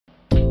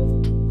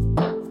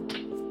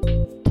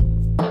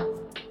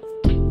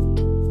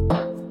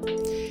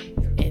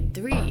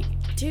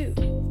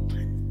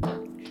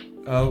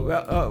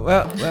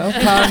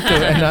Welcome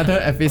to another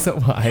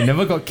episode. Wow, I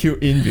never got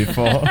queued in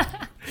before.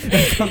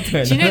 Welcome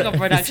to Gina got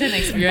production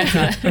experience.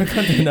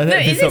 Welcome to another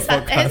episode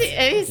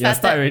podcast.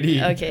 Start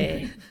already.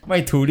 Okay.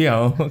 咪塗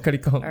了，我跟你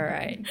講。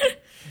 Alright.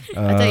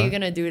 I thought you were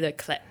gonna do the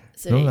clap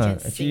so No that you lah, can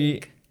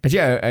sing.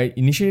 actually, I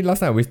initially last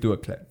time I always do a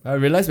clap. I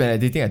realized when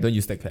editing I don't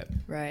use the clap.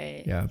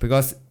 Right. Yeah,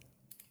 because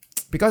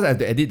I have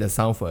to edit the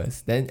sound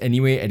first. Then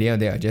anyway, at the end of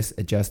the day, I just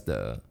adjust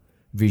the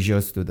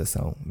visuals to the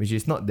sound, which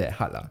is not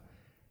that hard lah.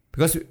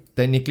 Because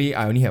technically,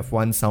 I only have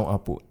one sound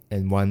output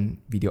and one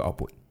video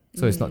output,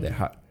 so it's not that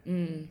hard.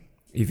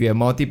 If you have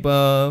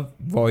multiple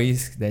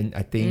voice, then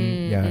I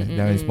think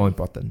that is more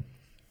important.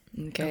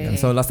 Okay. Yeah,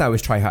 so last time I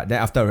always try hard. Then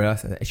after I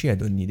realized actually I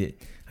don't need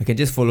it. I can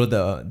just follow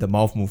the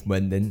mouth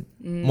movement. Then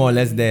more or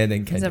less there.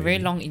 Then can. It's a very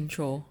long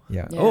intro.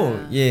 Yeah. Oh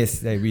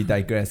yes. We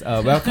digress.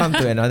 Welcome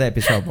to another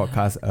episode of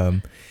podcast.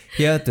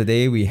 Here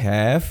today we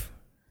have.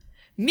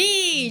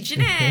 Me,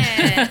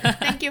 Jeanette!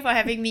 Thank you for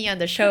having me on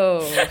the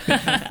show.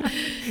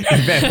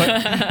 In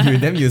fact, you're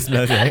damn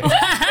useless, right?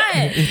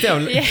 What?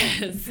 Instead of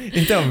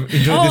introducing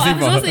I'm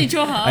supposed to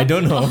intro her? I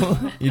don't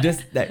know. You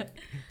just like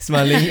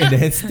smiling and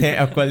then stare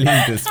awkwardly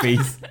into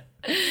space.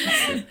 What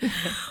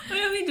do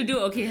you mean to do?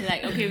 Okay,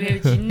 we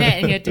have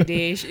Jeanette here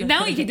today.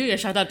 Now you can do your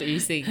shout out to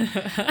Yusing.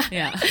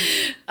 Yeah.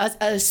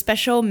 A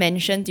special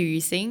mention to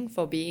Yusing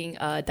for being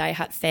a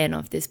diehard fan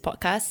of this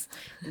podcast.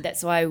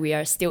 That's why we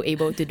are still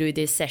able to do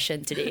this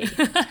session today.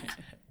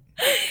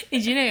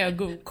 Jeanette, you're a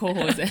good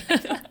co-host.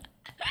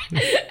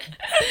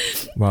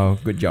 Wow,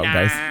 good job,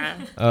 guys.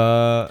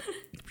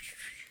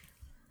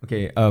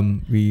 Okay,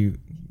 we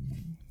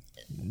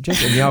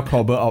just anyhow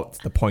cobble out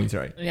the points,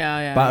 right?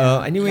 Yeah.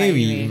 But anyway,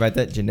 we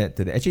invited Jeanette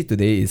today. Actually,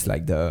 today is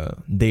like the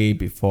day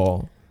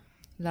before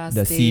Last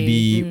the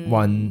day. CB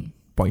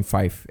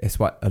 1.5, as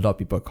what a lot of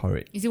people call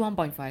it. Is it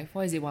 1.5?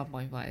 Why is it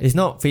 1.5? It's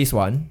not phase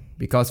 1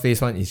 because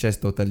phase 1 is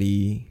just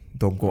totally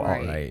don't go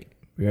out, right?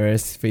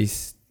 Whereas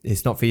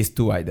it's not phase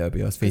 2 either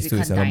because phase 2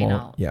 is a lot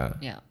more.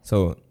 Yeah.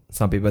 So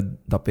some people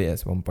dub it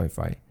as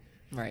 1.5.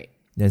 Right.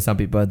 Then some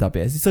people dub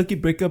it as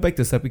circuit breaker back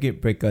to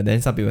circuit breaker.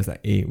 Then some people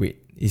like, hey,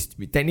 wait,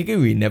 technically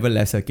we never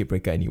left circuit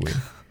breaker anyway.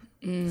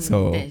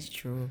 So that's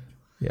true.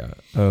 Yeah.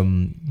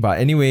 But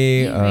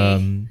anyway,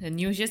 the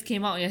news just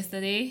came out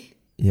yesterday.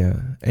 Yeah.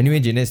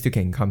 Anyway, Jeanette still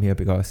can come here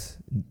because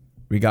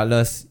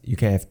regardless, you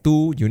can have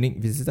 2 unique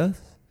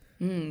visitors.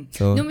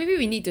 So No, maybe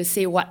we need to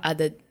say what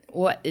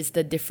is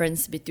the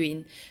difference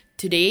between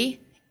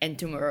today and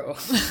tomorrow.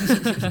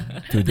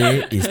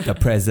 today is the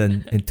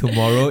present and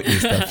tomorrow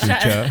is the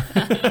future.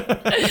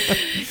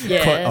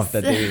 Yes. Quote of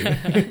the day.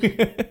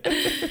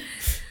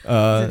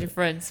 What's the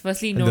difference?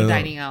 Firstly, no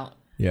dining out.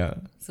 Yeah.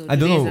 So I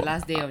don't today is know. the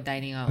last day of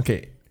dining out.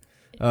 Okay.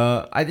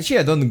 I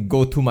don't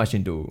go too much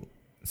into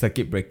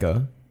circuit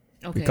breaker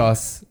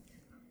because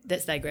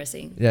that's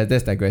digressing. Yeah,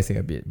 that's digressing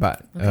a bit.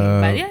 But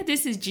but yeah,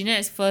 this is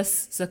Jeanette's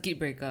first circuit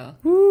breaker.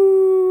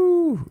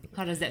 Woo!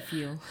 How does that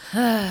feel?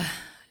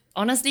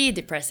 Honestly,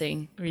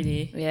 depressing.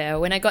 Really? Yeah,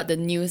 when I got the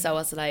news, I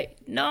was like,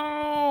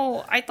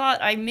 no, I thought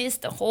I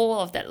missed the whole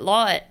of that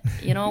lot.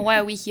 Why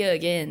are we here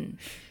again?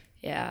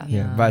 Yeah.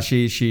 But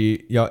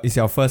it's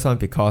your first one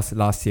because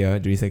last year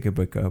during circuit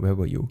breaker, where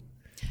were you?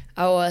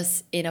 I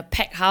was in a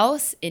pack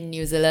house in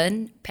New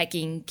Zealand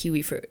packing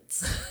kiwi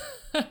fruits.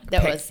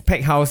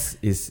 Pack house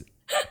is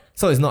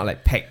so it's not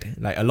like packed,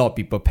 like a lot of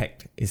people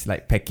packed. It's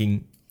like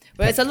packing.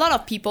 Well, it's a lot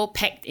of people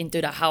packed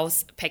into the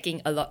house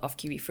packing a lot of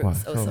kiwi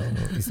fruits also.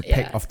 It's a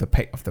pack of the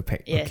pack of the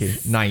pack. Yes. Okay,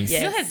 nice.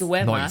 Yes. You don't have to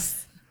wear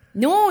masks.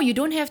 No, you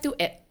don't have to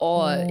at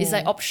all. It's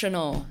like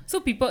optional.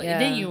 So people,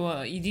 then you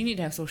didn't need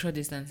to have social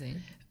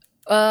distancing.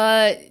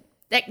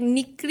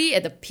 Technically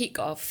at the peak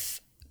of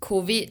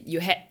COVID, you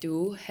had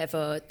to have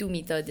a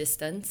 2-meter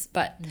distance,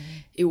 but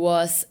it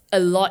was a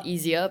lot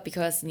easier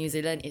because New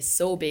Zealand is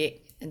so big,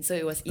 and so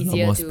it was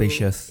easier more to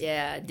spacious.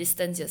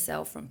 distance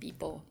yourself from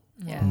people.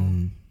 Yeah.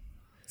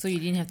 So you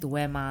didn't have to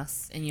wear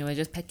masks and you were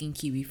just packing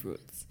kiwi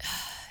fruits.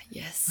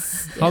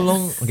 Yes. How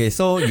long? Okay,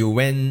 so you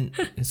went.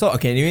 So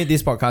okay, anyway,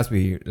 this podcast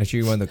we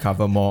actually want to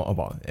cover more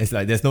about. It's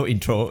like there's no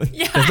intro,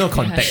 there's no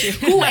context.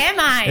 Who am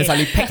I? It's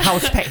like pack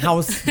house.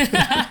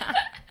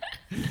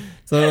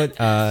 So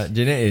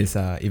Jeanette is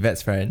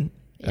Yvette's friend.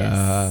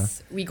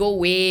 Yes. We go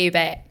way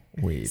back.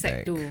 Way Sec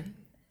back. 2.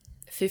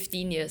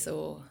 15 years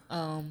old.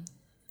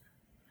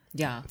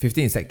 Yeah.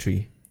 15 is Sec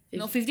 3.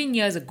 No, 15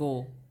 years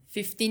ago.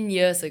 15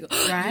 years ago.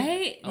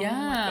 Right? Oh yeah.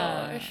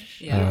 my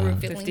gosh. Yeah. We're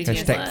feeling 15 too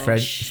years Hashtag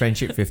much.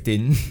 friendship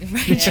 15.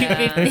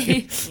 Yeah.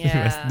 You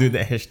must do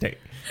that hashtag.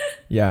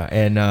 Yeah,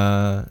 and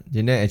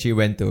Jeanette actually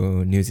went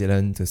to New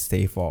Zealand to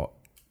stay for,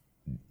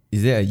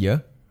 is it a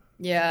year?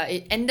 Yeah,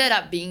 it ended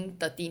up being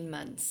 13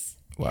 months.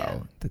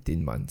 Wow,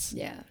 13 months.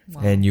 Yeah.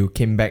 Wow. And you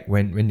came back,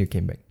 when you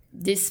came back?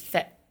 This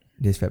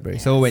This February.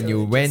 Yeah, so when so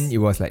you went, just- it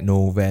was like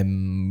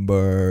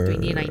November.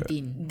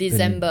 2019.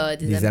 December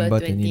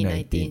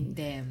 2019.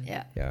 Damn.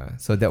 Yeah. Yeah,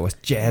 so that was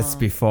just Wow.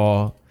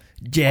 before.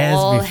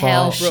 All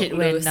hell broke Shit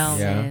went loose. down,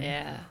 Yeah. man.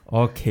 Yeah.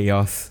 All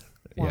chaos.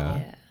 Wow. Yeah.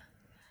 Yeah.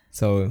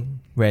 So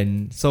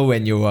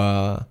when you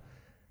were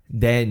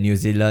there in New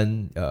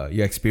Zealand,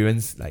 you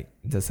experience like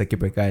the circuit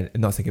breaker,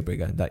 not circuit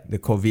breaker, like the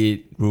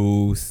COVID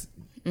rules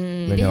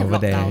when They you're have over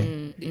there.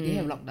 lockdown. They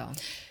have lockdown.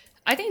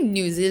 I think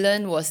New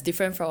Zealand was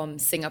different from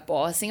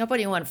Singapore. Singapore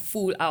didn't want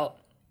to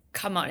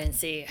come out and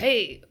say,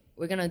 hey,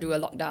 we're gonna do a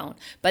lockdown.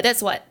 But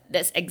that's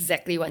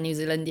exactly what New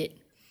Zealand did.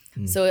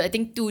 So I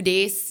think 2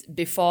 days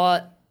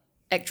before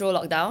actual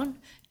lockdown,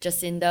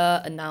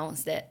 Jacinda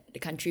announced that the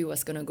country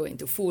was gonna go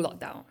into full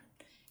lockdown.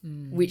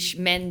 Which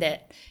meant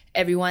that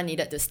everyone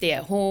needed to stay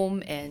at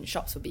home and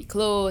shops would be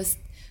closed.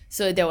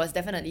 So there was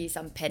definitely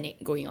some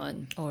panic going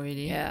on. Oh,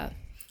 really? Yeah.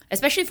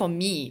 Especially for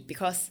me,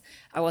 because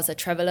I was a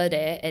traveler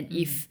there, and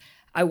if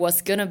I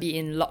was gonna be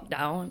in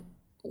lockdown,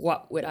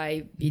 what would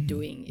I be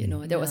doing? You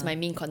know, that was my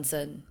main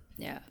concern.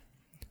 Yeah.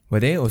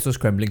 Were they also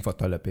scrambling for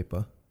toilet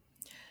paper?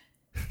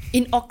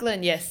 In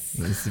Auckland, yes.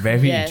 It's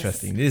very Yes.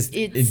 interesting. This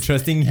It's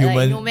interesting Like,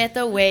 human. no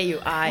matter where you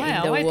are Why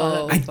in the why toilet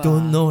world. I paper?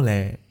 don't know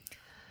leh.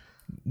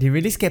 They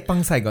really scared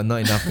pang sai got not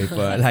enough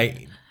paper.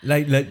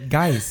 like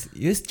guys,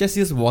 just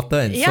use water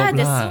and Yeah, soap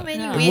there's lah. so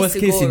many Yeah. ways Worst to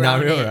case go around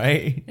scenario, it.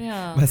 right?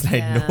 Yeah. But it's like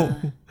Yeah.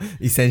 no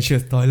essential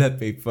toilet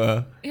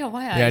paper. Yeah,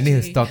 why Yeah, I need to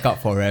actually? stock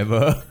up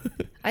forever.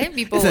 I think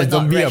people It's were a not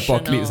zombie rational.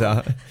 apocalypse.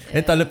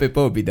 Then toilet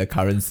paper will be the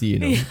currency, you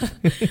know.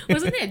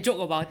 Wasn't there a joke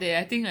about it?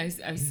 I think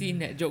I've seen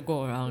that joke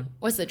go around.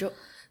 What's the joke?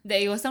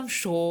 There was some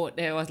show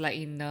that was like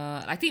in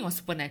I think it was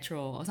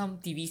Supernatural or some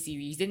TV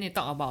series. Then they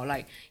talk about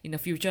like in the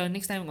future,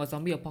 next time got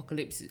zombie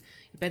apocalypse, you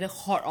better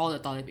hoard all the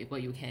toilet paper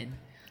you can.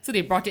 So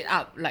they brought it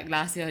up like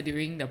last year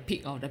during the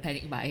peak of the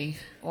panic buying.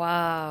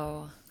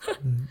 Wow.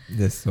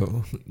 That's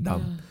so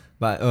dumb.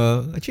 But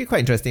actually quite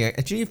interesting.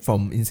 Actually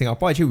in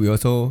Singapore, actually we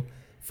also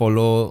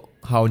follow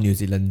how New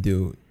Zealand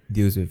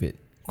deals with it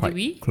quite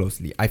we?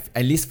 closely.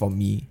 At least for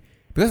me.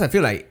 Because I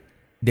feel like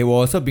they were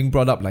also being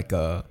brought up like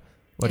a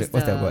what's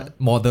that the word?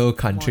 Model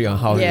country on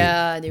how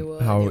Yeah, they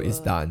were. how they it's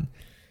were. done.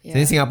 Yeah.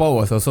 Then Singapore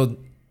was also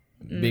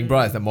being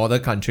brought as the model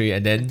country,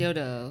 and then Until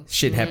the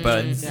shit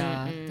happens. the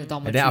And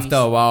dormitories. then after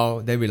a while,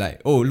 then we're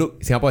like, oh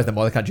look, Singapore is the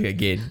model country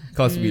again.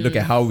 Because we look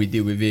at how we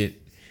deal with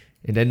it.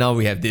 And then now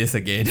we have this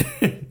again.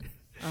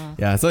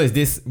 Yeah, so it's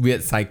this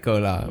weird cycle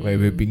lah, where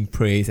we're being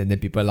praised and then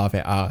people laugh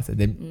at us and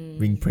then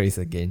being praised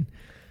again.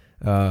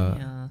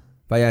 Yeah.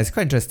 But yeah, it's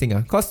quite interesting.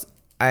 Because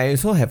I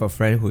also have a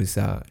friend who's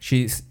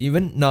she's still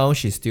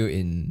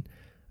in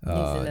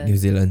New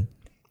Zealand.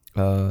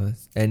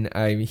 And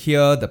I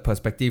hear the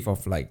perspective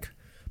of like,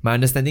 my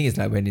understanding is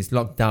like when it's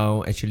locked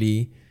down,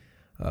 actually,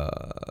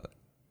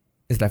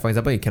 it's like for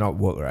example you cannot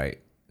work, right?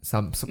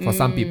 For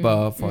some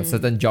people, for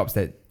certain jobs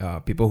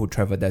that people who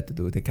travel there to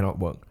do, they cannot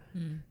work.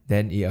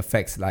 Then it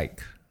affects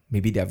like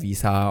maybe their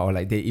visa, or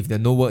like if they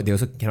no work, they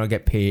also cannot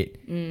get paid.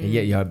 And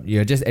yet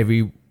you're just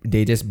every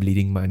day just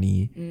bleeding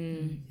money.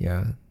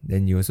 Yeah.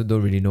 Then you also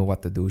don't really know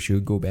what to do. Should you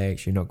go back?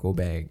 Should you not go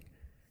back?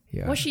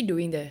 Yeah. What's she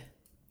doing there?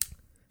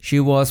 She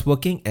was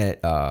working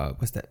at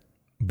what's that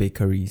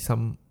bakery?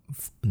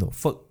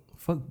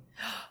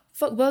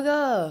 Fuck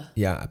burger.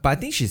 Yeah, but I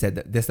think she said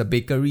that there's a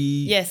bakery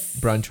Yes.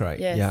 branch, right?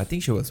 Yes. Yeah, I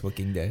think she was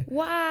working there.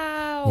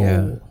 Wow.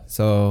 Yeah.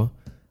 So,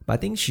 but I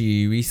think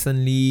she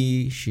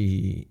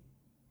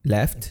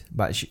left,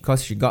 but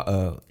she got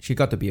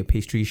to be a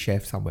pastry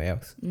chef somewhere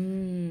else.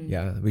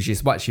 Yeah, which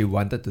is what she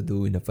wanted to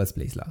do in the first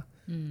place, lah.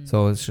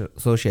 So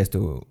she has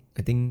to,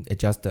 I think,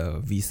 adjust the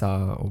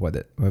visa or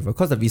whatever,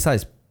 because the visa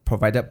is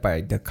provided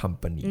by the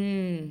company.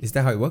 Is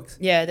that how it works?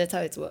 Yeah, that's how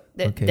it's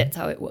Okay. That's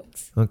how it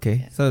works.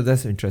 Okay, so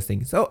that's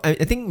interesting. So I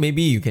think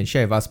maybe you can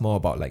share with us more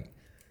about like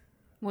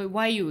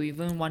Why you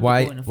even want to go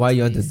in the first why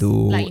you want to place? do,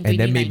 Like in and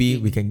then maybe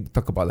 2019. we can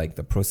talk about like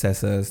the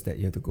processes that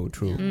you have to go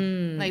through.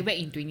 Like back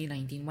in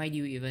 2019, why do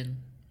you even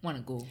want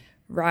to go?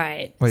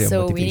 Right. What are your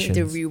So we need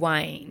to motivations?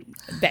 rewind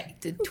back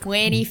to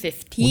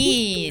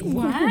 2015.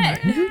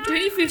 What?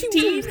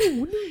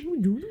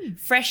 2015?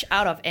 Fresh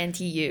out of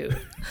NTU.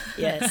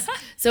 Yes.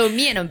 So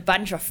me and a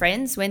bunch of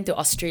friends went to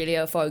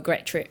Australia for a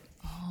grad trip.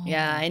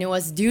 Yeah, and it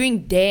was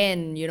during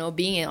then,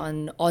 being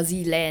on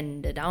Aussie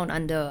land, the down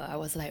under, I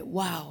was like,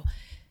 wow,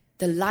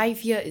 the life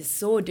here is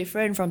so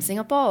different from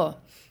Singapore.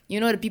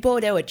 The people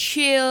there were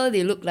chill,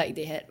 they looked like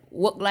they had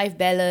work-life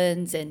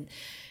balance, and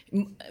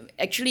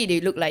actually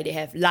they look like they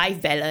have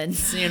life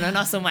balance,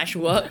 not so much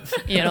work,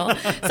 So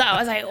I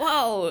was like,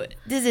 wow,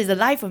 this is a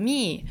life for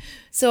me.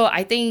 So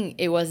I think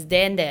it was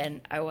then that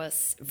I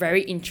was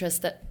very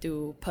interested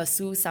to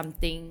pursue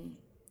something,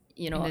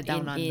 the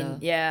down under.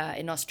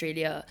 in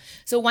Australia.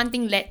 So one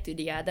thing led to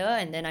the other,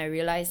 and then I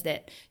realized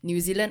that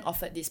New Zealand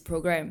offered this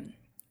program,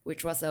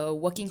 which was a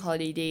working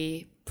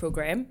holiday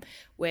program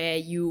where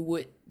you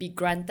would be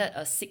granted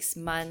a 6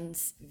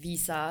 months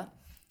visa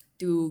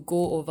to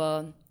go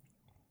over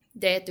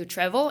there to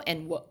travel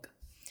and work.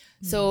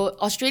 So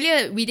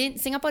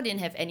Singapore didn't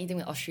have anything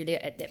with Australia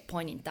at that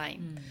point in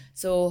time.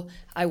 So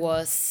I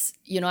was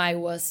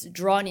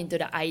drawn into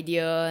the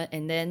idea,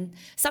 and then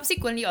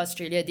subsequently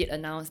Australia did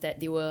announce that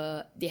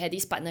they had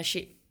this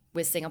partnership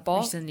with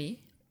Singapore. Recently?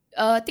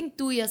 I think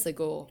 2 years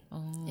ago.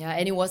 Yeah,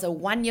 and it was a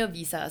 1-year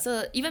visa,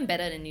 so even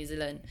better than New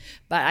Zealand.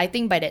 But I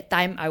think by that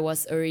time I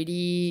was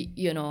already,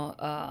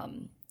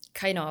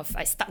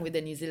 I stuck with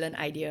the New Zealand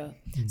idea.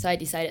 So I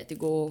decided to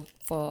go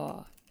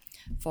for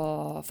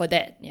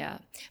that. Yeah.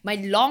 My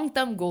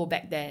long-term goal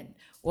back then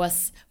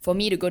was for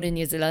me to go to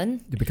New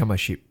Zealand You become a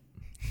sheep.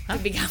 to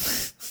become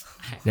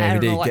Yeah, I every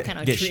don't day know what get- kind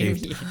of get dream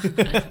shaved.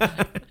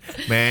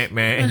 he Meh,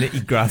 meh, and then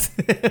eat grass.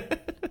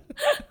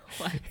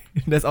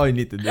 That's all you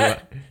need to do. Right?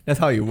 That's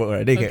how you work,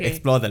 right? Then you can Okay.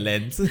 explore the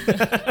lands. Look at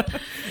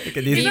this.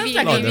 Maybe Sounds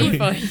like explore a the-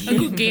 good, a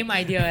good game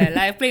idea,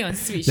 like playing on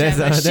Switch. There's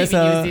I'm a sheep there's in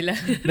New a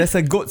Zealand. there's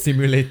a goat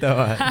simulator,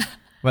 right?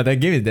 But the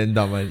game is then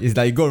dumb, man. It's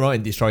like you go around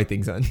and destroy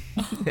things, man.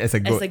 As a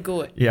goat. as a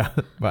goat. Yeah,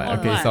 but Oh,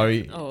 okay, what?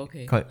 sorry. Oh,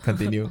 okay.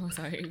 Continue. Oh,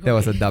 sorry. That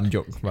was a dumb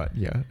joke, but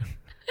yeah.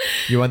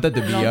 You wanted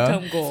to be a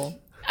long-term goal.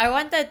 I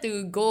wanted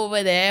to go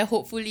over there,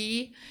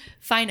 hopefully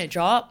find a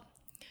job,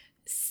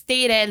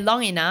 stay there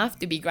long enough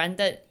to be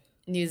granted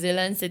New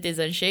Zealand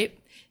citizenship,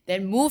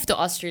 then move to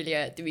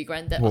Australia to be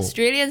granted Whoa.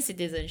 Australian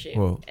citizenship,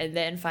 Whoa. and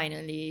then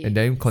finally and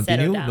then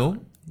continue. settle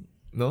down.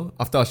 No.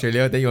 After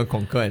Australia, then you want to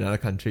conquer another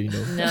country.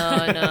 No.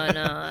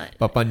 No.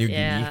 Papua New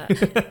Yeah.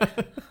 Guinea.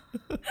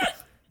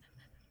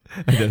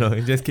 I don't know.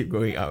 Just keep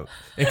going up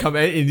and come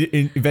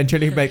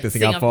eventually back to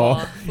Singapore.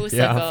 Full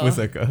Yeah, circle. full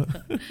circle.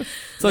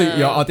 So No.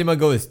 your ultimate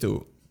goal is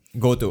to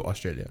go to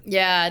Australia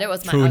Yeah, that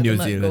was my Through New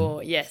ultimate Zealand.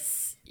 goal.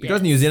 Yes.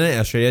 because yes. New Zealand and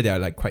Australia they are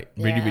like quite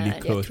really Yeah, really they're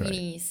close, right?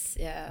 twinnies.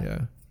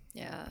 Yeah.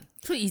 Yeah.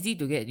 So easy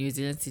to get New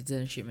Zealand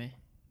citizenship, eh?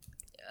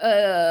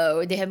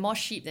 They have more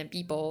sheep than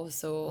people,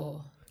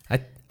 so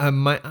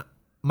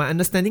My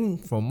understanding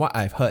from what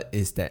I've heard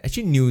is that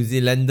actually New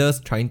Zealanders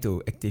trying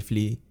to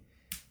actively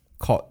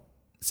court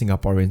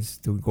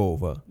Singaporeans to go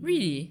over.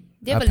 Really?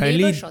 they have a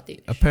labor shortage.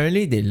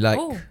 Apparently they like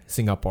Oh.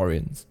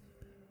 Singaporeans.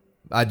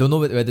 I don't know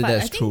whether But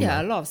that's I think true. there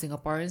are a lot of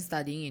Singaporeans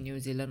studying in New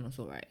Zealand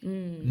also, right?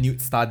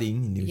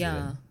 Studying in New Yeah.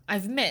 Zealand.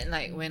 I've met,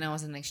 like, when I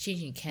was on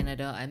exchange in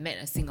Canada, I met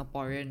a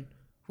Singaporean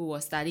who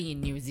was studying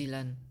in New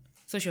Zealand.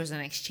 So she was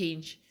on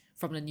exchange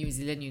from the New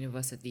Zealand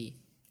University.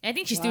 And I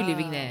think she's still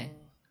living there.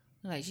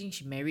 Like, I think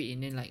she married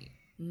and then, like,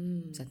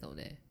 settled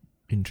there.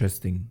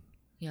 Interesting.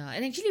 Yeah,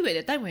 and actually, wait,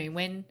 the time when you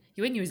went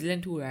New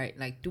Zealand too, right?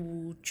 Like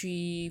 2,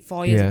 3,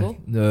 4 years ago?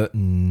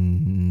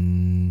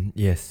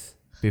 Yes.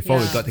 Before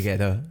we Yeah. got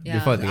together. Yeah.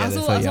 Before I together.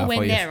 also, So also yeah, went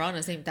 4 there years. around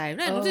the same time.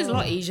 Then I noticed a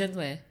lot of Asians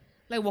were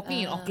like walking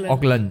in Auckland.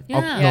 Auckland.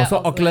 Yeah. Yeah, So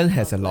Auckland Auckland,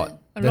 has a lot. Auckland.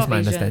 A That's lot my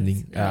of Asians.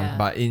 understanding. Yeah.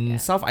 But in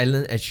South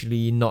Island,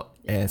 actually not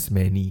as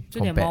many So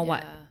they're compared. more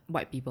Yeah.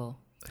 white people.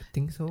 I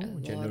think so, A lot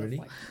of generally.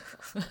 white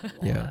people.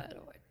 Yeah. Lot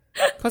of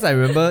white- Because I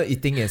remember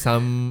eating at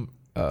some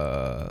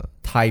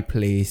Thai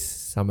place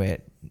somewhere.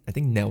 I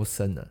think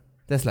Nelson.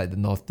 That's like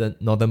the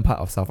northern part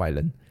of South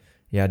Island.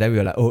 Yeah, then we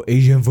were like, oh,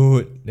 Asian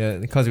food. Yeah,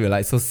 because we were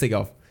like so sick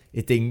of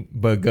eating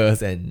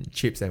burgers and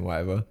chips and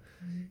whatever.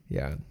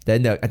 Yeah.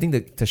 Then I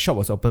think the shop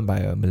was opened by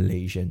a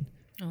Malaysian.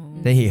 Oh.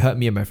 Then he heard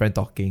me and my friend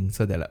talking.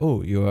 So they're like,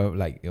 oh, you're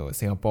like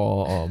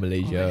Singapore or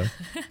Malaysia.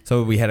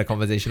 So we had a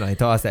conversation. He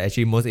told us that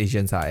actually most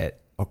Asians are at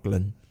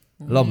Auckland.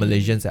 A lot of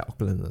Malaysians at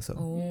Auckland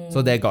also.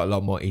 So they got a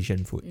lot more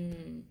Asian food.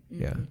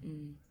 Yeah.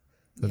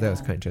 So that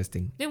was quite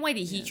interesting. Then why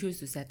did he choose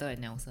to settle at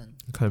Nelson?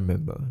 I can't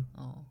remember.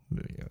 Oh.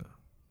 Yeah.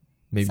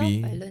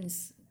 Maybe. South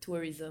Island's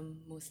tourism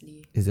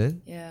mostly. Is it?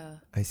 Yeah.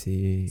 I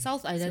see.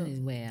 South Island is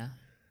where?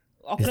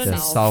 It's Auckland the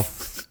is...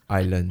 South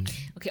Island.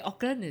 Okay,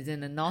 Auckland is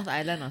in the North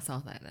Island or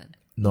South Island?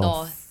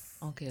 North.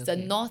 Okay, It's okay.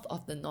 the north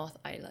of the North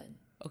Island.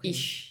 Okay.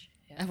 Ish.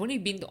 Yeah. I've only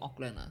been to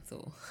Auckland,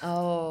 so...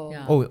 Oh.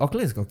 Yeah. Oh,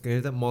 Auckland is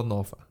considered more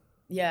north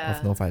Yeah.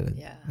 of North Island.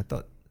 Yeah. I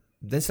thought.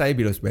 Then slightly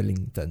below is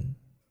Wellington.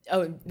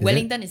 Oh,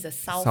 Wellington is the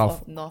south,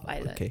 South. of North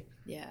Island. Okay.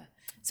 Yeah.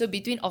 So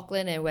between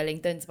Auckland and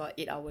Wellington, it's about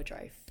 8-hour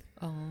drive.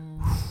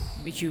 Oh.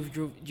 Which you've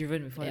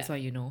driven before, that's Yeah. why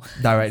you know.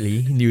 Directly.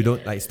 You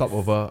don't like stop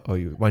over or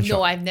you one shot.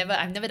 No, I've never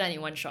done it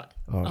in one shot.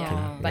 Oh, okay.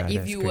 Yeah. But Yeah,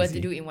 if that's you were crazy. to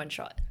do it in one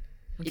shot,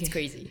 it's Okay.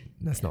 crazy.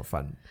 That's not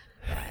fun.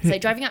 It's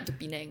like driving up to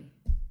Penang.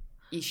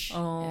 Ish.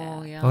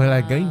 Oh, yeah. Oh,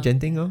 like going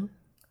Genting, oh?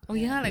 Oh,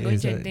 yeah, like going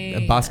It's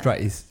Genting. a bus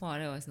ride is. Wow,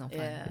 that was not fun.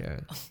 Yeah. Yeah.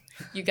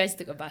 You guys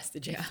took a bus to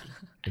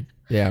Genting.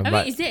 Yeah, I but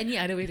mean, is there any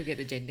other way to get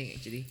to Genting,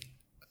 actually?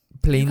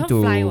 plane can't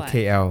to fly, what?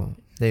 KL.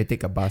 Then you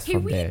take a bus Hey,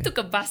 from we there. took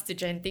a bus to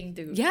Genting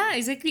too. Yeah,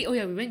 exactly. Oh,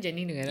 yeah, we went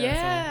Genting together.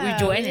 Yeah. also. With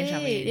Joanne and we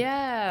Charmaine. did.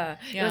 Yeah.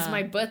 It was Yeah.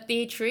 my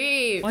birthday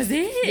trip. Was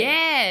it?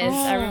 Yes,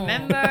 I Oh.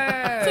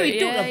 remember. So we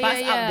took Yeah, a bus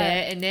yeah, up yeah.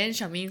 there, and then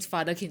Charmaine's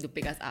father came to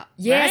pick us up.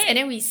 Yes, right? and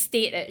then we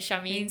stayed at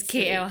Charmaine's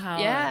KL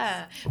house.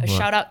 Yeah. A Wow.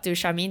 shout out to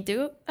Charmaine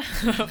too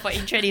for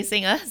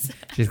introducing us.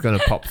 She's gonna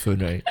pop soon,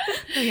 right?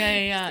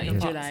 yeah, in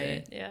Pops July.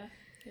 it. Yeah.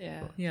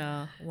 Yeah.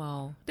 Yeah,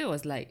 wow. That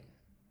was like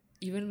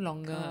even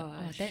longer. Oh,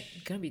 Gosh. that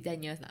gonna be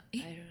 10 years now. I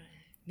don't know.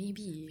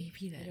 Maybe.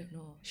 Maybe I like don't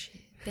know. shit.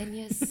 10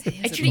 years. ago.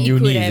 Actually, it Uni,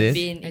 could is have it?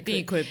 been. I think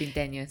it could have been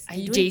 10 years. I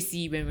don't-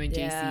 JC, when we were in JC.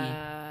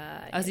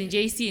 Yeah. I was in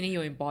JC and then you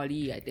were in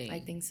Poly, I think. I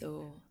think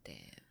so. Damn.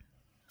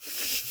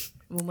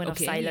 Moment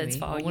Okay, of silence anyway,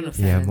 for our moment youth. of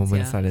Yeah, silence,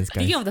 moment of silence, guys.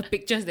 Thinking of the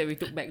pictures that we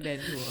took back then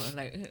too.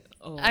 Like,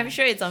 oh. I'm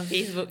sure it's on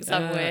Facebook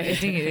somewhere. I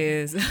think it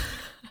is.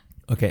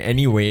 Okay,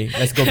 anyway,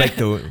 let's go back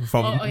to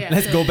Oh, yeah,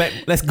 let's so-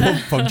 go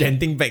from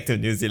Genting back to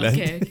New Zealand.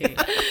 Okay.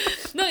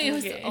 No, it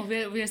was,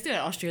 Okay. we're still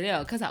at Australia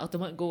because our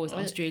ultimate goal was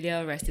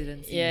Australia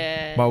residency.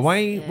 Yeah. But why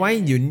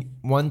you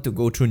want to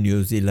go through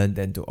New Zealand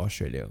than to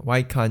Australia?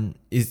 Why can't?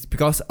 It's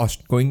because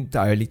going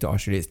directly to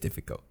Australia is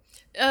difficult.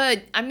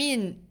 I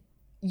mean,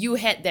 you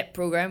had that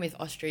program with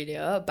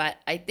Australia, but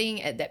I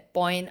think at that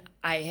point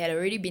I had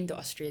already been to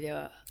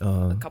Australia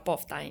a couple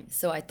of times.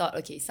 So I thought,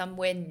 okay,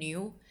 somewhere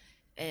new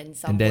and And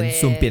somewhere. then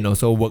顺便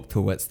also work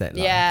towards that.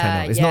 Lah, Yeah,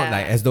 kind of. It's not yeah.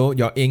 like as though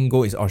your end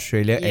goal is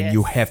Australia and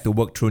you Yes. have to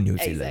work through New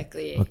Zealand.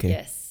 Exactly. Okay.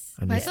 Yes.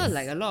 But I thought Understand.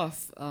 like a lot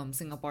of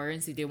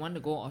Singaporeans, if they want to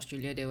go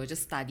Australia, they will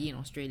just study in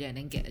Australia and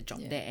then get a job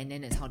there, and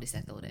then that's how they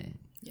settle there.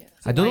 Yeah.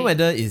 I don't know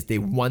whether it's they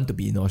want to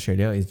be in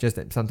Australia. It's just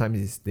that sometimes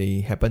it's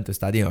they happen to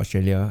study in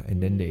Australia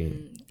and then they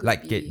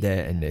like be, it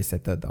there and they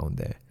settle down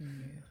there.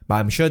 But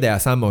I'm sure there are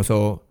some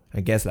also,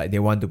 I guess, like they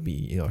want to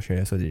be in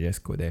Australia, so they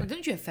just go there. But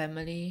don't you have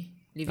family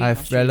living I in have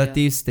Australia?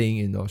 relatives staying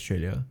in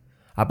Australia.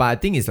 But I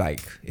think it's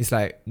like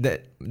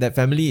that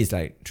family is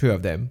like 3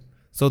 of them.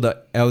 So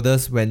the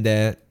eldest went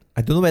there.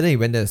 I don't know whether he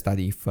went there to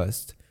study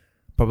first.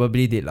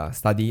 Probably did lah,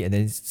 study and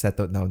then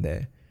settled down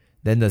there.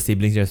 Then the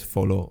siblings just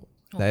follow.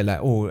 Like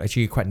oh,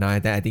 actually quite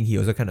nice. Then I think he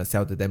also kind of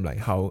sell to them like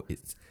how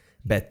it's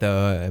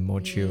better and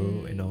more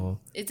chill and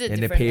all. It's a And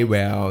they different pay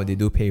well. lifestyle. They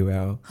do pay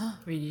well. Huh,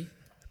 really?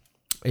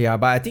 Yeah,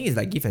 but I think it's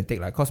like give and take,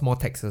 like cost more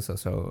taxes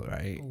also,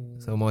 right?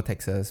 So more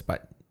taxes,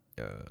 but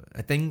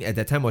I think at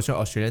that time also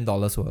Australian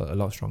dollars were a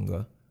lot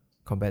stronger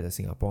compared to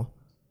Singapore.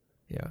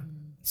 Yeah,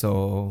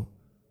 so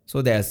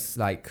there's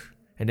like,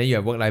 and then you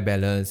have work-life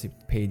balance, you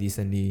pay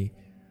decently,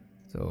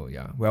 so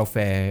yeah,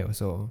 welfare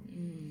also.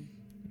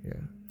 Yeah,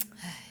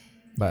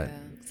 but Yeah.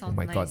 oh Sounds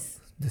my nice. god,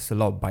 there's a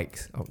lot of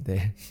bikes out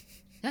there.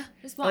 Yeah,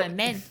 that's what I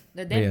meant.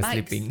 The When you're damn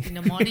bikes sleeping. in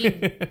the morning.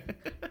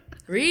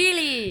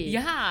 Really?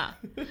 Yeah.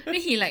 Then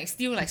he like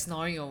still like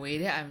snoring away.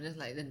 Then I'm just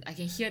like, then I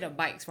can hear the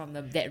bikes from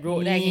that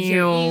road. Then I can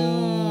hear.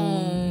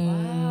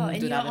 Wow.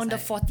 And to you're other on the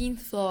side. 14th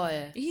floor.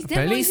 He's damn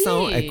Apparently, noisy.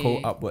 sound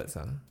echo upwards.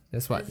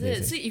 That's what Is they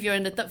it? say. So if you're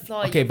on the 3rd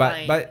floor, Okay, you're but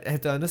fine. but I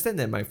have to understand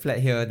that my flat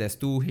here, there's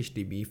 2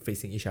 HDB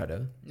facing each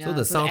other, so Yeah,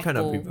 the so sound the kind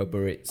of echo.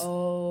 reverberates.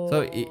 Oh.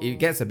 So it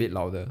gets a bit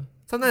louder.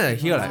 Sometimes I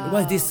hear like,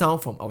 what is this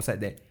sound from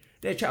outside there?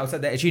 Then I check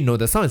outside there. Actually, no,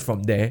 the sound is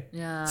from there.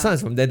 Yeah. Sound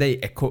is from there. Then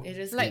it echoed. It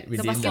is Like the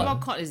within basketball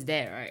the- court is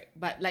there, right?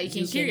 But like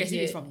you You can hear can as if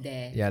hear it's it. from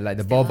there. Yeah, like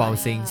the ball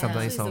bouncing. Ah,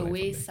 Sometimes so sound it's the like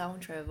way from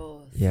sound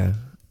travels. there.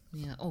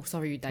 Yeah. Oh,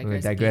 sorry, we Yeah,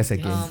 digress. we digress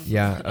again.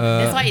 Yeah,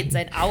 That's why it's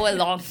an hour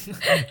long.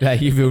 like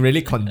if you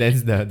really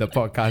condense the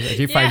podcast,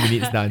 actually 5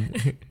 minutes done.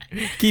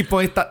 Key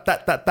point,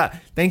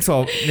 tat. Thanks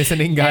for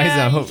listening, guys.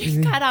 I hope.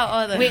 you cut out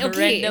all the Wait,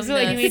 okay. So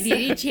randomness. anyway, did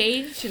it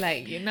change?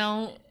 Like you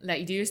now,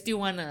 like, do you still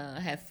wanna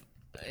have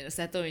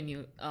settle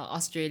in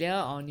Australia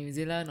or New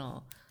Zealand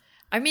or?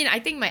 I mean,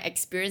 I think my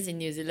experience in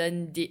New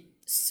Zealand did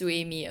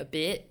sway me a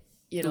bit.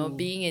 You know, Ooh.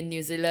 being in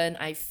New Zealand,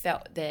 I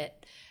felt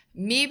that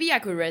maybe I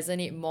could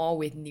resonate more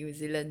with New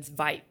Zealand's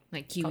vibe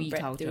Like Kiwi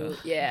culture.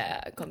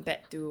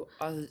 compared to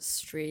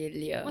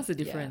Australia. What's the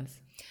Yeah. difference?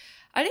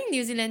 I think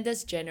New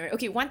Zealanders generally.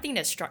 Okay, one thing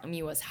that struck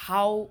me was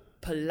how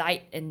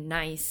polite and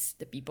nice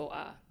the people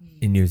are.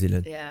 In New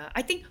Zealand. Yeah,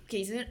 I think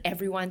okay. So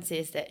everyone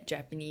says that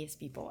Japanese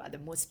people are the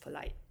most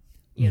polite.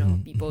 You know,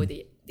 people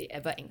they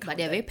ever encountered. But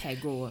they're very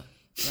pegro,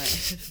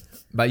 right?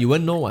 But you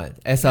won't know what.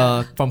 As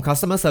a from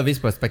customer service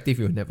perspective,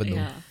 you'll never know.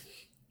 yeah.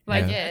 I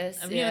Yeah.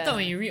 guess. I mean, I thought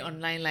when you read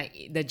online, like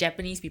the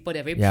Japanese people,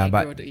 they're very Yeah,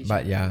 pegro to each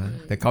but other. yeah,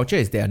 the culture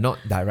is they are not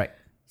direct,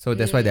 so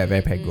that's why they are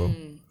very pegro.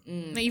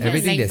 Like even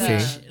Everything they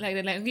language, say. like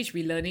the language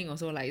we learning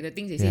also, like the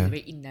things they say Yeah. is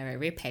very indirect,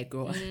 very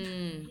pegro.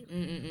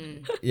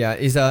 Yeah,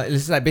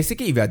 it's like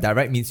basically if you are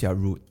direct means you are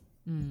rude.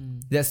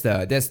 That's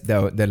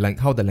the like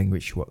how the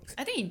language works.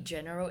 I think in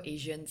general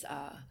Asians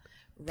are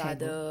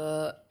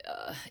rather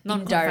indirect.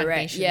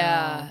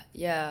 Non-confrontational.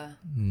 Yeah.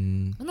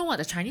 I don't know what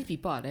the Chinese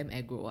people are damn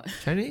aggro. What?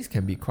 Chinese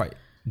can be quite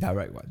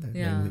direct, what the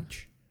Yeah.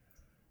 language.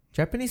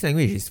 Japanese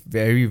language is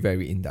very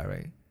very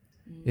indirect.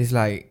 It's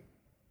like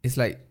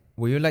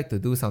would you like to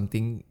do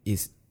something?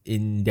 Is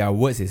in their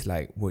words is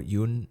like would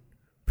you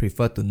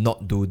prefer to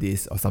not do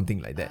this or something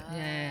like that.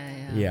 Yeah.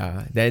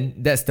 Yeah, then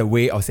that's the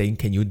way of saying,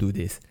 can you do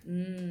this?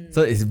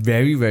 So it's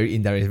very, very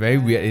indirect. It's very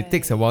weird. It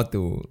takes a while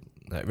to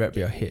like wrap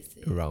your head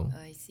around.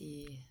 I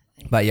see.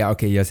 But yeah,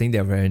 okay, you're saying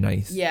they're very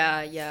nice.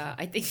 Yeah.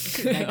 I think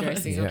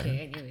Digressing. Yeah.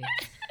 Okay. Anyway.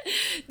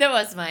 that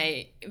was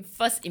my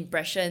first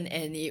impression,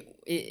 and it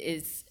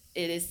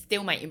is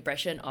still my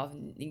impression of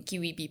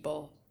Kiwi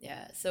people.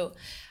 Yeah. So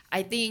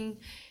I think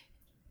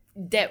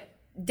that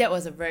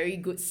was a very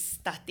good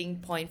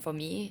starting point for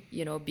me,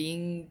 you know,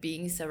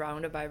 being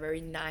surrounded by very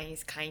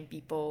nice, kind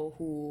people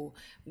who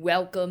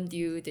welcomed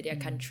you to their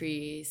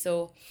country.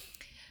 So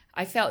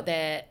I felt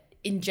that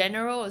in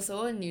general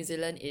also New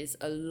Zealand is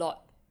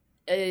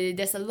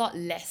there's a lot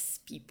less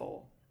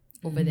people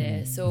over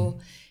there. So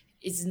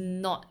it's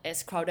not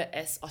as crowded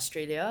as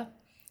Australia,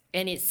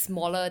 and it's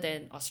smaller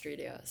than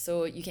Australia.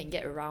 So you can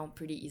get around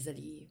pretty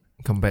easily.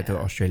 Compared to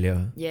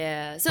Australia.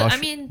 Yeah. So I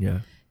mean, yeah.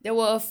 there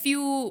were a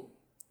few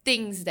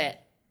things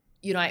that,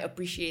 you know, I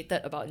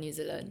appreciated about New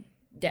Zealand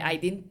that I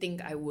didn't think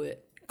I would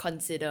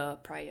consider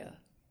prior.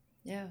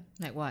 Yeah.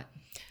 Like what?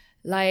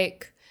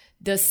 Like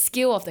the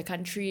scale of the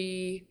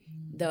country,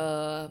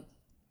 the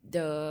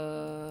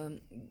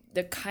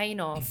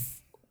kind of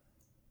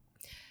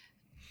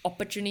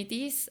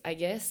opportunities, I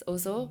guess,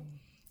 also.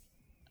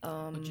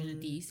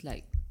 Opportunities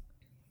like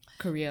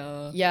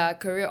career. Yeah,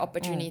 career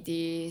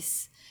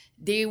opportunities.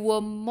 They're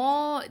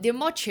more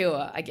chill,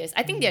 I guess.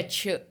 I think they're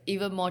chill,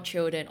 even more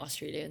chill than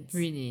Australians.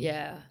 Really?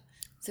 Yeah.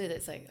 So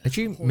that's like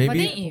Actually, then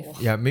maybe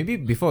maybe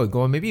before we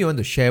go on, maybe you want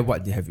to share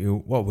what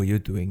were you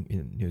doing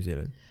in New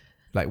Zealand?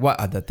 Like what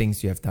are the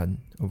things you have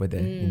done over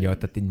there in your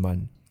 13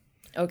 month?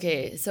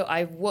 okay. So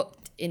I've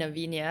worked in a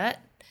vineyard,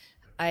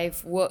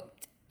 I've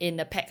worked in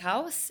a pack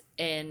house,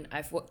 and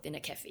I've worked in a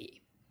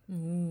cafe.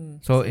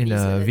 So in these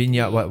are a the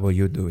vineyard, three. what were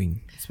you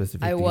doing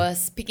specifically? I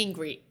was picking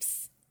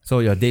grapes, So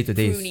your day to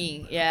day is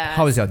pruning. Yeah.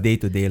 how is your day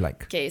to day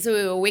like? Okay, so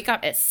we will wake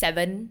up at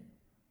 7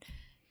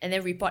 and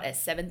then report at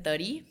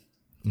 7:30.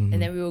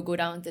 And then we will go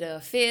down to the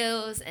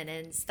fields and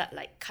then start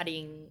like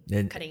cutting,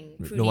 Then pruning.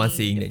 no one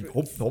seeing the then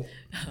fruits.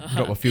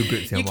 drop a few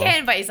grapes in You your mouth.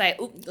 can, but it's like,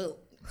 because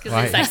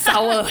Why? it's like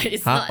sour.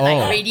 It's Huh? not like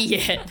Oh. ready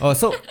yet. Oh,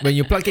 so when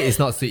you pluck it, it's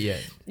not sweet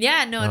yet.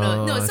 Yeah, no.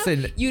 Oh, So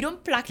so you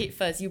don't pluck it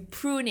first, you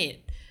prune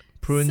it.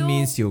 Prune So-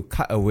 means you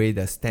cut away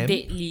the stem.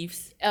 Dead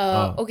leaves.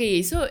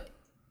 Okay, so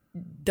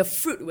the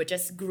fruit will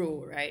just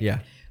grow, right?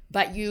 Yeah.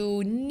 But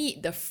you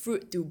need the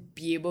fruit to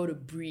be able to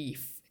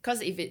breathe.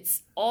 Because if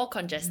it's all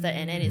congested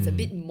and then it's a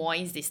bit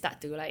moist, they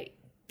start to like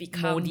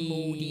become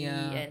moldy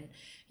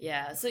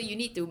yeah. so you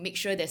need to make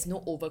sure there's no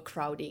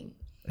overcrowding.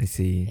 I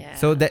see. Yeah.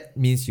 So that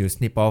means you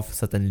snip off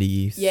certain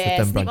leaves, Yeah,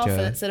 certain snip off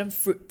branches. certain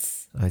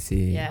fruits. I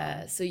see.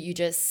 Yeah, so you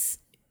just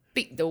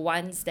pick the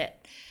ones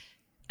that,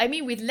 I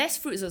mean, with less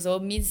fruits also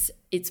means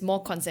it's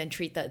more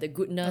concentrated. The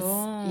goodness,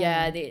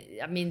 yeah.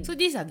 So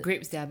these are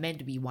grapes that are meant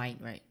to be wine,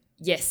 right?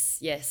 yes.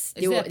 Is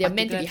They're there a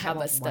meant to be particular type of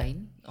harvested.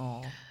 wine?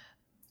 Or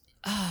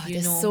you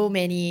There's know? so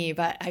many,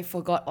 but I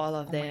forgot all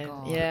of my them.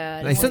 God.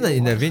 Yeah, Like so there's that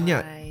in the one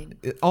vineyard,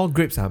 kind. all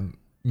grapes are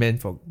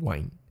meant for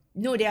wine.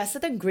 No, there are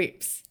certain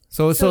grapes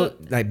So So-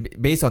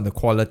 like based on the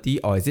quality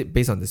or is it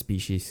based on the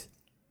species?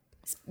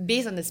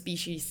 based on the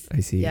species.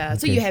 I see. Yeah,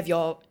 so Okay. you have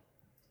your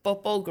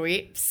purple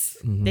grapes,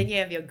 then you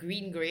have your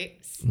green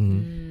grapes,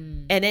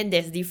 and then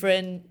there's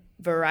different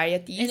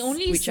varieties. And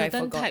only which I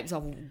certain forgot. types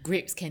of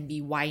grapes can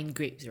be wine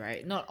grapes,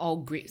 right? Not all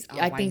grapes are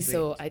I wine think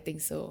so. grapes. I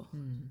think so.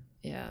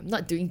 Yeah, I'm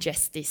not doing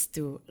justice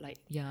to like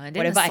Yeah, and then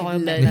whatever the I've soil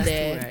learned matters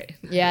there. too, right?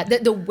 Yeah,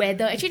 the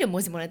weather. Actually, the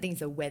most important thing is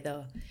the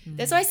weather.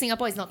 That's why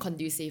Singapore is not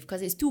conducive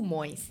because it's too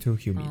moist. Too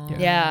humid. Oh.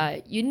 Yeah.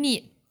 Yeah, you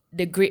need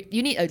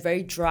you need a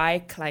very dry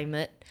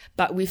climate,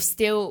 but with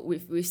still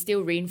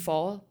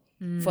rainfall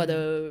for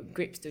the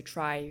grapes to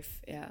thrive.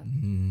 Yeah,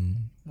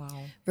 Wow.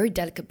 very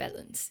delicate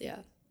balance.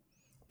 Yeah,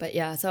 but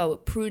yeah, so I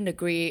would prune the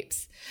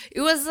grapes. It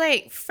was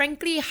like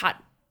frankly hard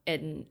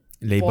and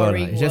Labor,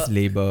 boring it's just work.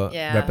 labor,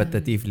 Yeah.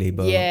 repetitive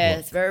labor. Yeah, work.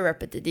 it's very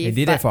repetitive. They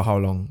did that but for how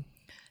long?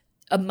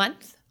 a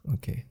month.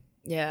 Okay.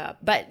 Yeah,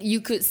 but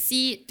you could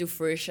see it to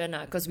fruition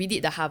because we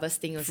did the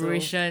harvesting also.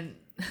 Fruition.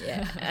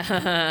 Yeah.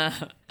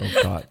 Oh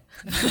God.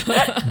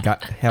 God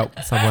help,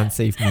 someone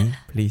save me,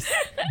 please.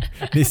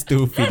 These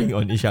two feeding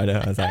on each other.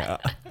 I was like,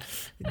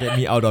 get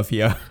me out of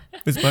here.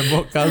 It's my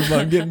podcast,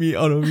 but get me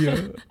out of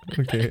here.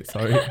 Okay,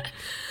 sorry.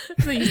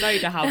 So you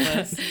started the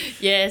harvest.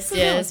 yes, So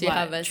that was we what,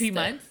 harvested. 3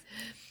 months?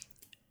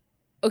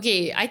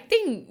 Okay, I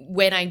think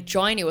when I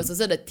joined, it was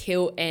also the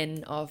tail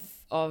end of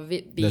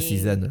it being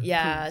season.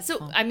 Yeah, so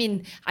I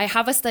mean, I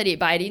harvested it,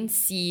 but I didn't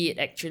see it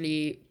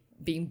actually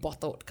being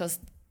bottled because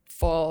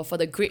for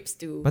the grapes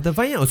to But the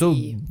vineyard also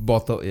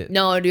bottled it.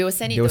 no, they will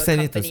send it They will to a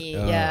send it to, company,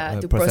 a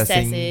to process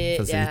processing it,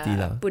 facility yeah,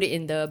 lah. put it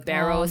in the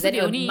barrels. so then they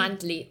a only-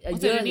 month later, a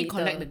Also, year you only later,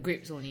 collect the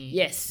grapes only.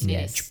 yes,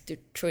 to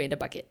throw it in the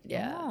bucket.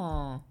 Yeah,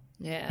 Oh,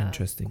 yeah,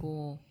 Interesting.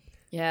 cool.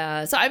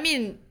 yeah. So I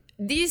mean,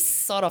 these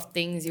sort of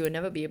things you will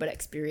never be able to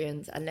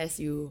experience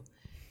unless you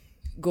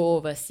go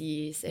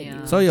overseas and Yeah.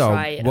 you So your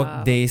try it work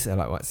out. days are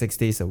like what, 6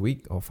 days a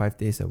week or 5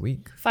 days a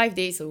week? 5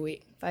 days a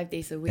week. 5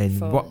 days a week And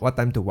for what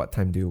time to what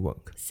time do you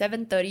work?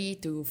 7:30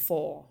 to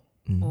 4.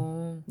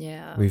 Oh,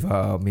 Yeah. With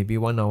maybe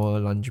 1 hour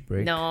lunch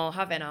break? No,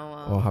 half an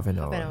hour. Oh, half an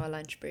hour. Half an hour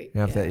lunch break.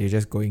 And after that, you're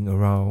just going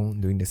around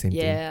doing the same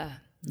thing.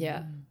 Yeah.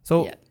 Yeah.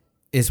 So Yeah.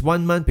 it's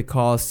 1 month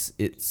because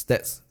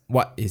that's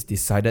what is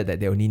decided that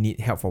they only need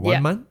help for 1 Yeah.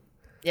 month?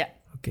 Yeah.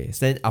 Okay.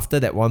 So then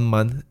after that 1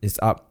 month is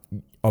up,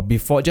 or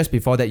just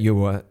before that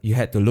you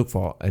had to look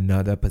for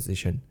another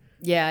position.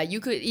 Yeah.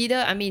 You could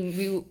either, I mean,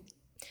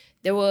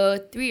 there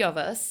were 3 of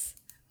us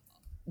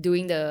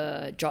doing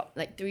the job,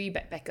 like 3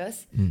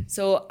 backpackers.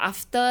 So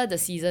after the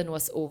season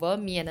was over,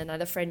 me and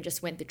another friend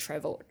just went to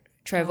travel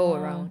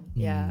around.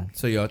 Yeah.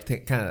 So you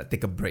kind of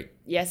take a break.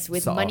 Yes,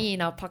 with Sort money in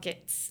our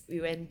pockets,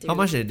 we went to How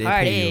much did they pay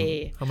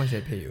party. you? How much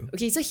did they pay you?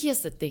 Okay, so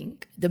here's the thing.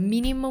 The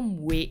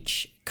minimum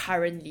wage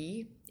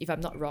currently, if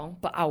I'm not wrong,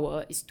 per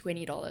hour is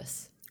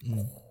 $20.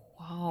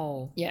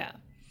 wow. Yeah.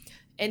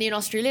 And in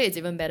Australia, it's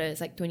even better.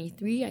 It's like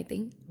 23, I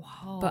think,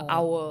 Wow. per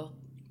hour.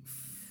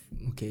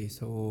 Okay,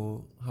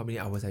 so how many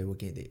hours are you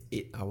working a day?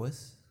 8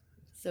 hours?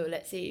 So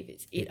let's say if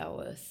it's 8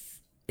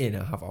 hours.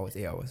 8.5 hours,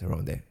 8 hours,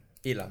 around there.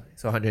 8 lah.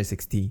 So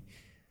 $160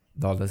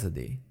 a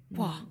day.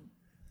 Wow.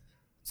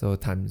 So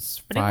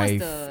times But then what's 5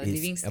 the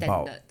living is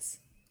about standards?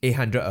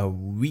 800 a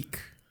week.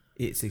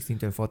 8, 16,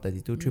 24,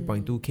 32,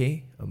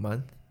 3.2k a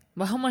month.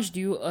 But how much do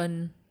you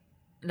earn?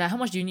 Like, how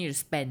much do you need to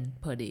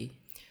spend per day?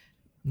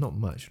 Not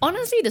much.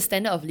 Honestly, the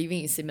standard of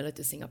living is similar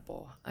to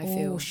Singapore, I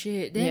feel. Oh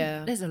shit! Then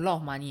Yeah. that's a lot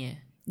of money.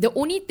 The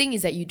only thing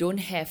is that you don't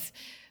have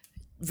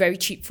very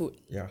cheap food.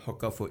 Yeah,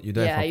 hawker food. You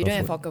don't have hawker you don't food.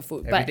 have hawker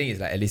food. But Everything is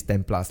like at least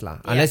 10 plus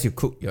lah. Unless you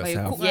cook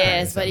yourself. cook,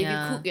 yes, but if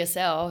Yeah. you cook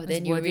yourself, then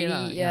It's you worth it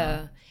really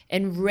lah,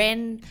 And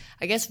rent,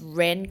 I guess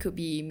rent could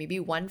be maybe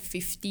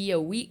 150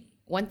 a week,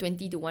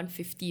 120 to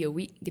 150 a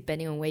week,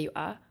 depending on where you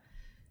are.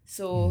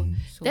 So,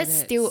 So that's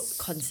still that's-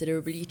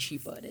 considerably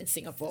cheaper than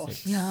Singapore.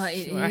 Yeah,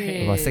 it is.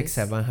 Right. About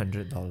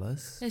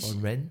 $600-700 That's- for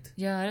rent.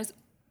 Yeah, that's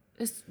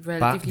relatively.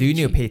 But do you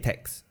need to cheap. pay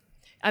tax?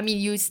 I mean,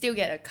 you still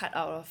get a cut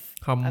out of.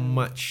 How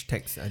much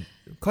tax?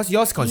 Because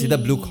yours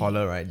considered blue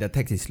collar, right? The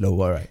tax is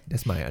lower, right?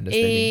 That's my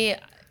understanding.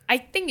 I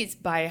think it's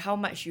by how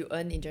much you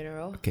earn in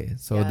general. Okay,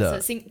 so Yeah,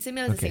 the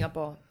similar to okay.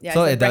 Singapore. Yeah,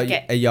 so it's a at, the,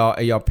 bracket.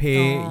 at your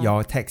pay, Oh.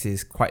 your tax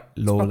is quite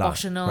low lah,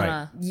 Proportional right?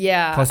 lah.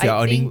 Yeah, Because you're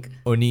I earning think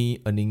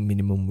only earning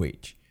minimum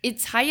wage.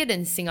 it's higher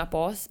than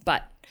Singapore's,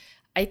 but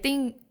I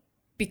think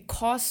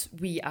because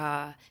we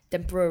are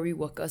temporary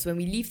workers, when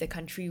we leave the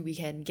country, we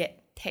can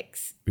get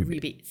tax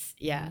rebates.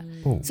 Yeah.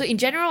 Oh. So in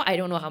general, I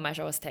don't know how much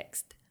I was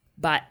taxed,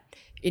 but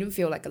it didn't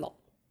feel like a lot.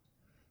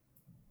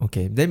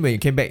 Okay, then when you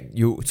came back,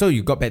 you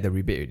got back the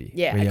rebate already.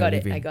 Yeah, when I you're got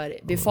leaving? it. I got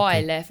it. Before okay.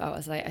 I left, I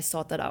was like, I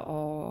sorted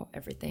out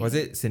everything. Was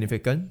it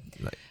significant?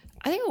 Like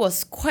I think it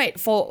was quite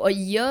for a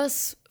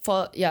year's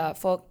for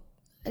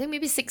I think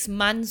maybe 6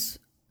 months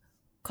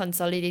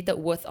consolidated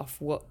worth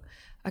of work.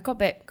 I got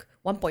back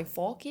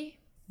 1.4k,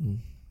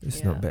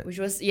 it's not bad. which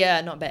was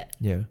not bad.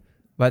 Yeah,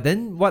 but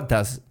then what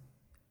does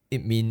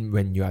it mean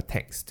when you are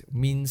taxed?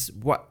 Means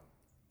what?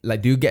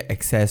 Like, do you get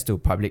access to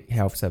public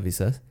health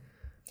services?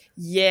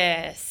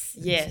 Yes.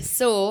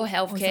 So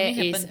healthcare something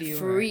is happened to you,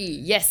 free.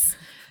 Yes,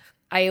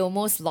 I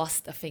almost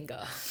lost a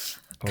finger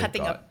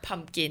cutting a God.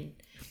 pumpkin.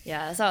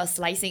 Yeah, so I was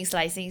slicing,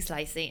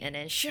 and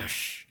then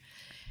shush.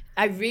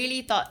 I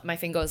really thought my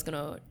finger was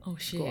gonna Oh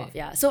shit! go off.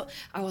 Yeah, so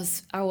I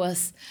was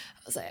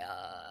like,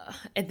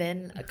 and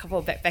then a couple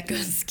of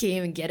backpackers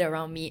came and gathered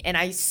around me, and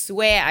I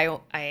swear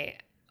I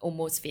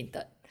almost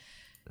fainted.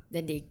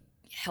 Then they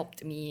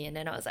helped me, and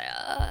then I was like,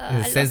 A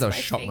I sense lost of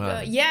my shock finger. lah.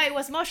 Yeah, it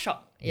was more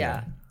shock.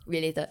 Yeah,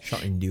 related.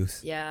 Shock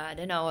induced. Yeah,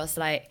 then I was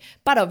like,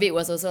 part of it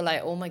was also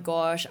like, oh my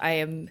gosh, I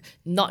am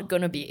not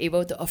gonna be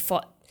able to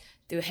afford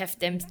to have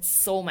them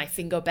sew my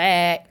finger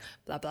back,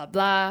 blah blah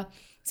blah.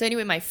 So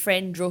anyway, my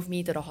friend drove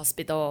me to the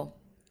hospital.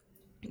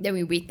 Then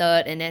we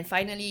waited, and then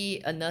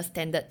finally a nurse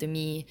tended to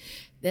me.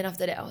 Then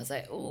after that, I was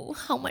like, oh,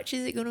 how much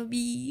is it gonna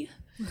be?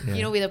 Yeah.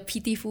 You know, with a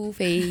pitiful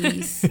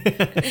face.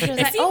 And she was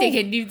I like, think they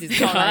can leave this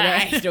no, out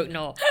like that. I don't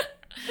know.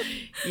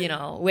 You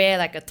know, wear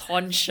like a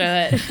torn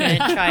shirt and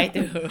try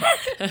to.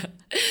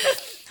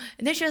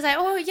 And then she was like,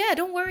 "Oh yeah,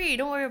 don't worry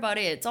about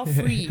it. It's all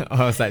free."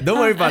 I was like, don't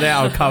worry about that,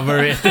 I'll cover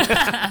it.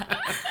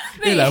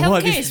 Wait, like,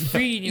 what, healthcare this- is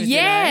free in New Zealand?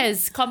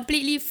 Yes,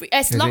 completely free.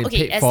 As Okay, long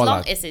paid as for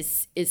long lah.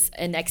 as it's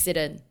an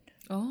accident.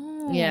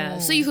 Oh. Yeah.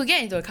 So you could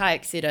get into a car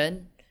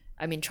accident.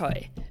 I'm in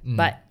Troy,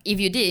 but if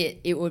you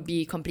did, it would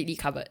be completely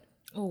covered.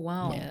 Oh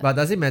wow. Yeah. But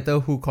does it matter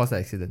who caused the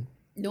accident?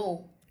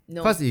 No.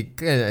 Because you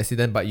get an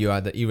accident, but you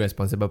are the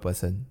irresponsible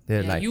person.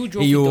 They're Yeah, like, you you,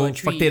 drove into a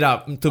fucked tree it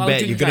up. Too while bad.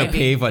 drink You're gonna driving."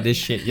 pay for this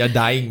shit. You're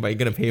dying, but you're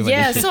gonna pay for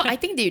Yeah. this shit. So I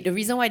think the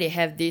reason why they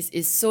have this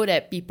is so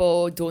that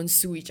people don't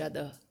sue each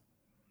other.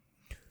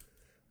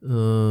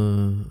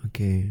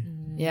 Okay.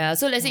 Yeah,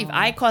 so let's say if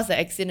I cause the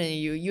accident and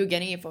you're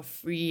getting it for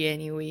free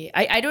anyway.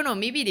 I don't know,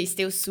 maybe they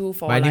still sue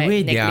for But like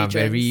anyway, they are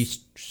negligence. very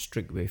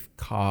strict with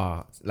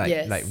cars, like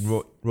Yes. like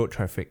road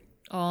traffic.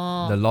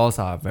 Oh. The laws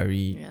are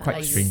very Yeah, quite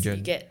like stringent.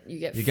 You get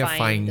You get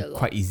fined a lot.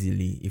 quite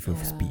easily if you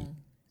speed.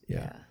 Yeah.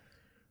 Yeah.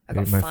 I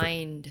Very got my fr-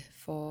 fined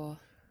for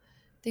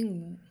I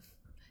think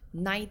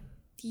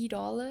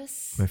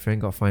 $90. My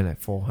friend got fined like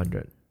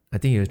 400. I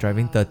think he was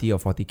driving 30 or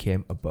 40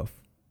 km above.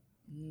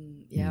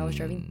 Yeah, I was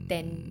driving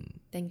 10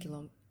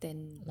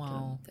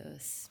 Wow.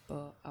 kilometers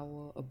per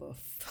hour above.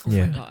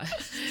 Yeah. God.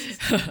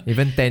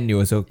 Even 10 you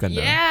also kena.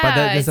 Yeah, but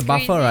there's a it's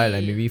buffer, right?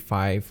 Like crazy. maybe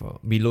 5 or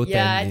below 10.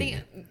 Yeah, I then-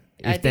 think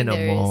if 10 or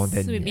there more, is.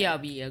 then So maybe I'll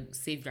be a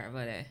safe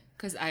driver there.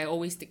 Because I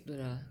always stick to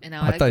the... And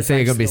I thought you said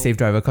you're gonna be a safe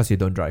driver because you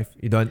don't drive.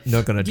 You're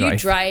not gonna Do you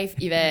drive. drive,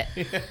 Yvette?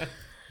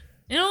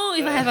 You know,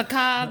 if I have a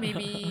car,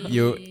 maybe...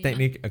 You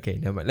technically okay.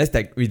 Never mind.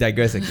 We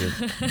digress again.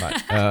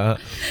 But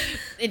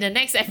In the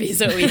next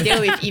episode, we deal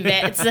with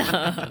Yvette's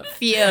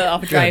fear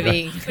of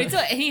driving. Wait,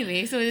 so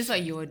anyway, so this is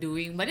what you were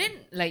doing. But then,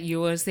 like, you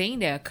were saying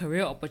there are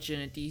career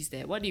opportunities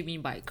there. What do you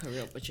mean by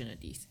career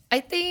opportunities? I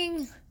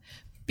think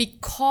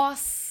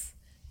because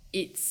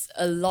it's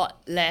a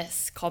lot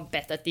less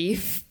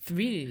competitive.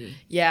 Really?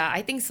 Yeah,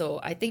 I think so.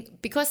 I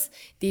think because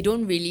they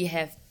don't really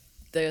have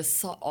the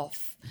sort of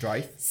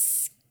drive.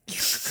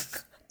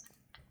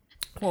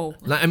 Whoa.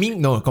 Like I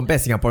mean, no. Compared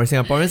to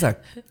Singaporeans are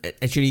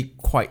actually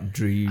quite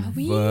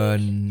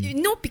driven.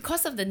 no,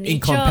 because of the nature In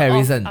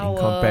comparison, of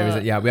our,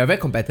 yeah, we are very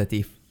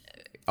competitive.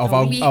 of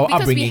our because we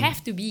upbringing.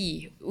 have to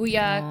be. We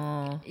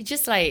are it's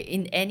just like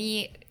in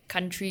any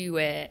country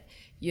where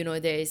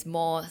there is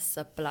more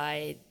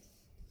supply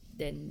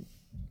than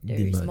there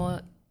is Demand.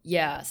 more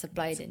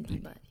supply than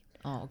demand.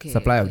 Oh, okay.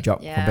 Supply of job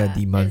Yeah, compared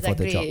demand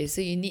exactly. for the job. So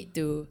you need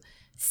to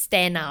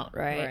stand out,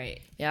 right? Right.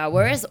 Yeah.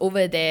 Whereas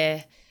over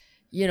there,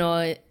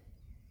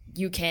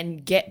 you can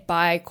get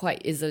by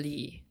quite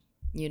easily.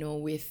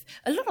 With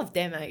a lot of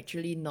them are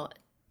actually not.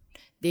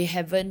 They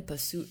haven't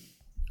pursued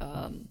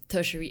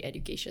tertiary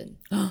education.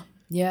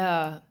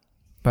 Yeah.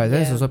 But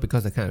that's Yeah. also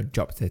because the kind of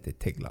jobs that they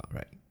take,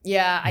 right?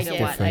 Yeah, I Is it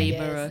guess. what, I guess.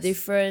 labourers?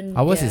 Different.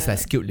 Ours yeah. is like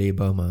skilled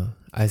labor,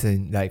 as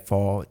in like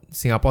for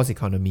Singapore's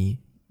economy,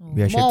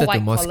 we are More shifted to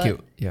more white-collar.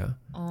 skilled. Yeah.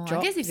 Oh, I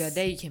Jobs. guess if you're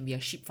there, you can be a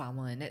sheep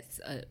farmer, and that's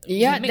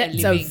Yeah, you make that's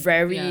living.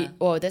 very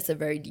Yeah. that's a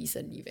very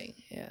decent living.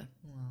 Yeah.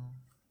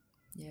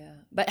 Yeah.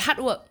 But hard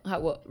work.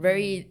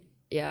 Very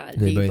Labour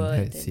labor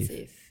intensive.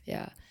 intensive.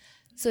 Yeah.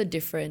 So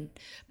different.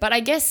 But I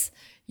guess,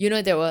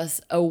 there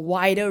was a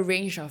wider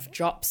range of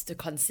jobs to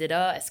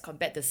consider as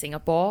compared to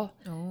Singapore.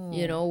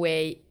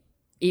 Where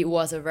it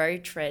was a very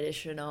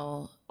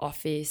traditional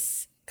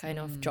office kind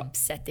of job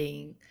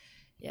setting.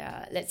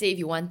 Yeah. Let's say if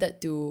you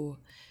wanted to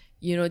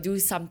do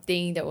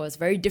something that was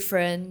very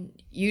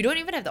different, you don't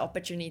even have the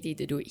opportunity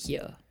to do it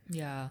here.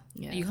 Yeah.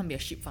 Yeah. You can't be a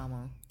sheep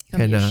farmer. Come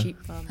Can, be a ah.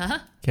 sheep farm.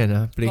 Can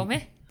Got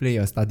meh? play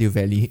your Stardew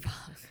Valley.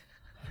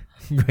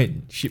 Go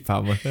and sheep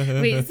farmer.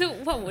 Wait, so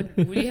what would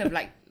you have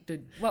liked to?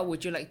 What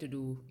would you like to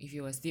do if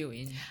you were still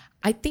in?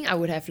 I think I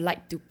would have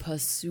liked to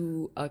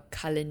pursue a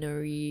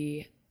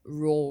culinary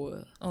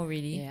role. Oh,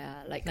 really?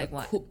 Yeah, like Like a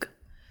what? cook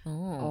Oh.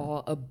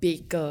 or a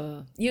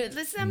baker.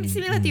 That's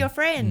similar to your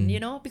friend,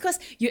 because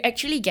you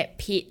actually get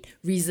paid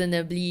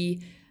reasonably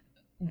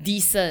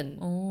decent.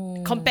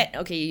 Oh. Compared,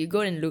 okay, you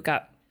go and look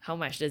up how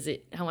much do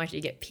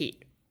you get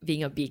paid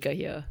being a baker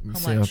here? In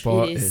much?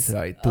 Singapore, It is- it's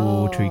like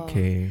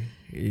 2-3K.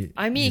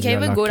 I mean, you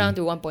can even go down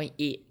to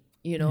 1.8,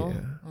 Yeah.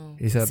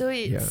 It's a, So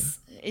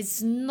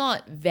it's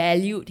not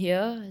valued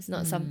here. It's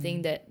not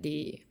something that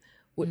they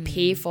would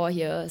pay for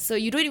here. So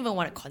you don't even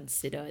want to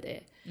consider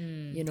that.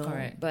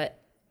 correct. But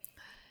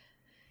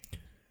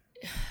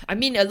I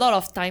mean, a lot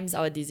of times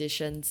our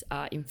decisions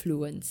are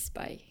influenced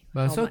by.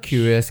 But I'm how so much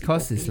curious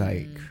because people it's pay.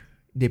 like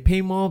they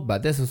pay more,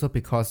 but that's also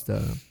because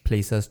the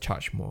places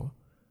charge more.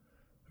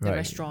 The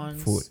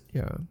restaurants. Food,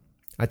 yeah.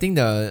 I think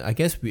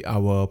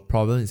our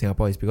problem in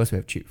Singapore is because we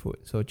have cheap food.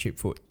 So cheap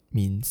food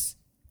means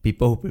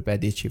people who prepare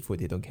this cheap food,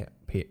 they don't get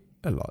paid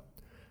a lot.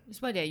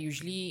 That's why they're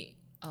usually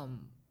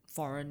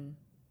foreign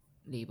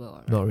labor.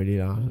 Right? Not really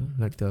lah.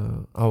 Like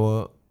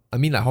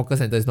like hawker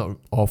center is not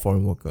all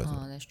foreign workers.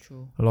 Oh, that's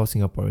true. A lot of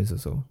Singaporeans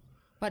also.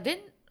 But then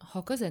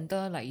hawker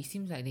center, like it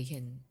seems like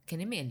can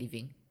they make a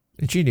living,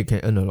 Actually, they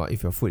can earn a lot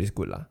if your food is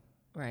good lah.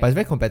 right? But it's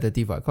very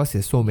competitive because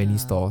there's so many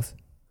stores.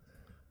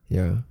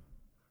 Yeah.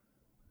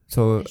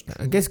 So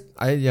I guess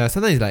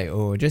sometimes it's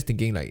like just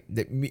thinking like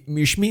that,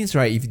 which means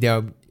right, if they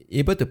are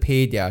able to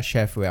pay their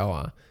chef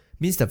well,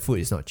 means the food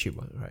is not cheap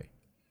one, right?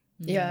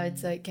 Yeah,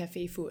 it's like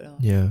cafe food.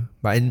 Yeah.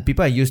 But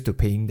people are used to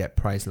paying that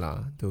price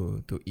lah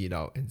to eat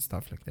out and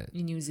stuff like that.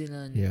 in New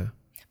Zealand. Yeah.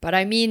 But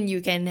I mean,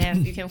 you can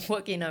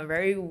work in a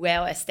very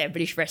well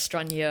established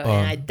restaurant here,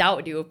 and I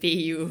doubt they will pay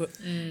you.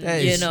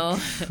 That You is know.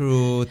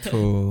 true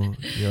too.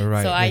 You're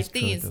right. So I that's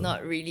think true it's too.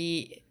 not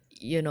really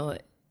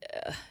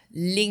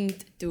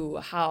linked to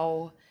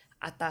how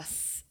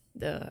atas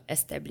the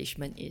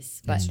establishment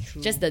is, but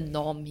just the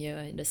norm here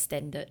and the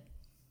standard.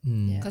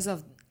 Yeah. Because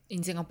of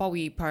in Singapore,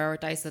 we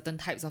prioritize certain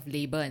types of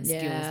labor and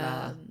skills.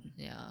 Yeah.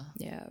 Yeah.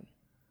 Yeah.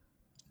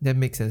 That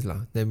makes sense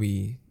lah. Then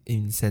we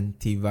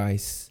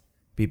incentivize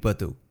people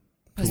to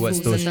towards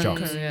Pursue those certain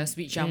jobs. careers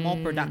which are more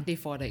productive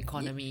for the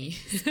economy.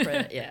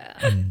 Yeah.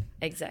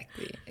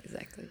 Exactly.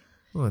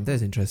 Oh,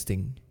 that's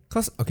interesting.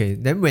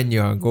 Then when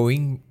you are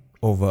going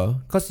over,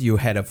 because you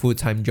had a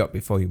full-time job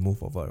before you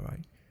move over,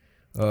 right?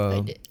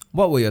 I did.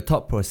 What were your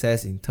thought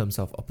process in terms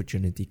of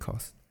opportunity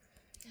cost?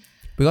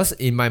 Because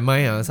in my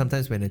mind,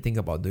 sometimes when I think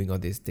about doing all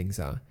these things,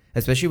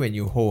 especially when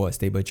you hold a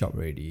stable job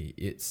already,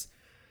 it's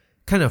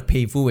kind of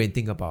painful when you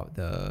think about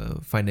the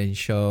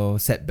financial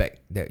setback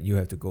that you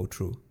have to go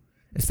through.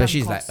 Especially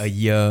it's like a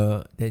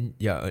year, then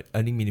you're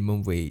earning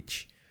minimum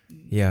wage.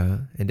 Yeah.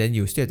 And then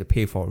you still have to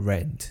pay for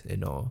rent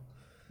and all.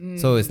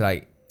 So it's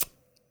like,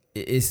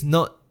 it's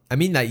not, I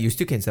mean, like you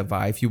still can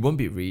survive. You won't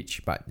be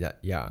rich, but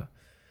yeah.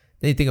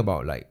 Then you think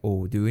about like,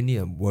 do you need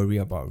to worry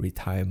about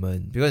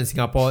retirement? Because in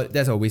Singapore,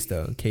 that's always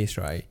the case,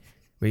 right?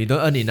 When you don't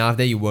earn enough,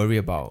 then you worry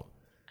about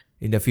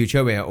in the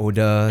future when you're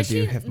older, do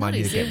you have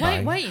money to get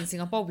by? Why in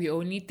Singapore we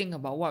only think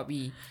about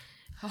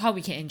how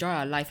we can enjoy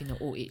our life in the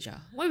old age?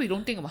 Why we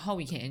don't think about how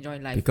we can enjoy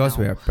life Because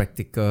now? we are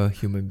practical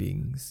human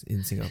beings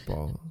in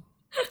Singapore.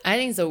 I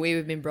think it's the way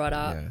we've been brought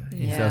up.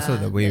 Yeah. It's also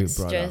the way we that's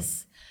brought up.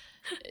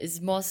 It's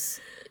more,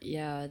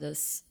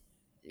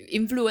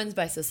 influenced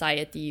by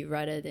society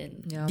rather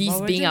than these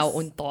but we're being our just-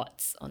 own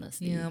thoughts,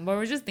 honestly. Yeah, but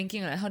we're just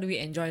thinking like, how do we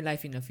enjoy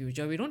life in the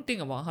future? We don't think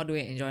about how do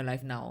we enjoy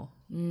life now.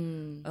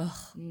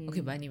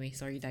 Okay, but anyway,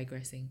 sorry,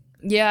 digressing.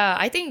 Yeah,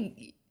 I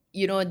think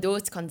you know,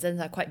 those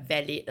concerns are quite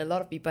valid. A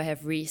lot of people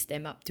have raised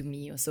them up to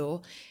me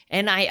also.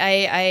 And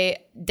I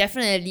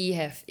definitely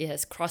it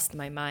has crossed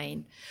my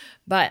mind.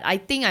 But I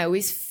think I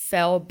always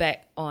fell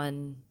back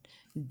on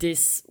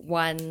this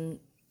one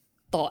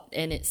thought,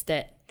 and it's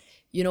that,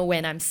 you know,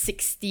 when I'm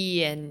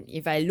 60 and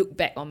if I look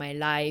back on my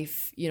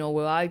life, you know,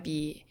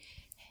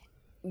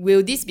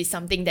 will this be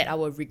something that I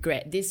will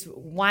regret? This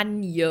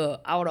 1 year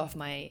out of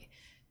my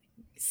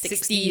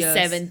 60 years.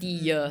 70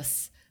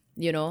 years,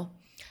 you know?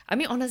 I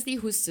mean, honestly,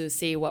 who's to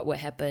say what will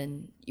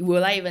happen?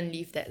 Will I even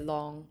live that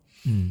long?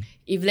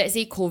 If, let's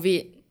say,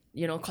 COVID,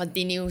 you know,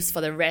 continues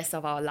for the rest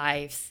of our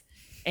lives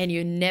and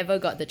you never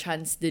got the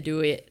chance to do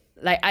it,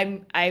 like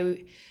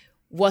I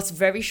was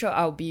very sure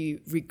I'll be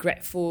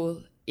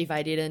regretful if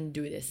I didn't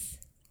do this.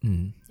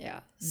 Yeah.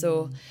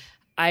 So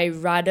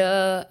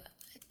to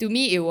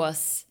me,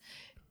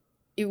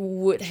 it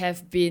would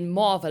have been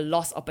more of a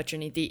lost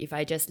opportunity if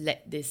I just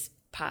let this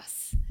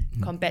pass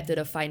compared to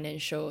the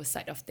financial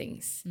side of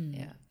things.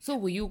 Yeah. So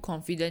were you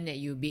confident that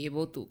you'll be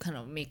able to kind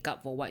of make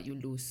up for what you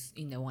lose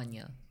in the 1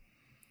 year?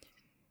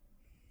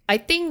 I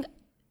think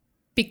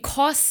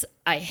because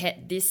I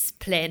had this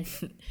plan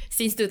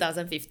since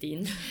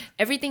 2015,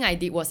 everything I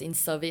did was in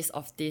service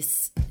of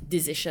this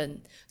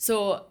decision.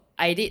 So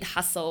I did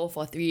hustle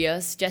for 3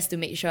 years just to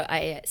make sure I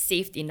had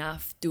saved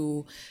enough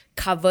to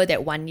cover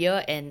that 1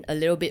 year and a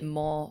little bit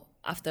more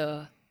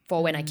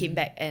for when I came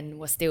back and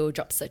was still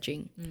job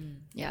searching.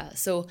 Yeah,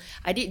 so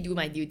I did do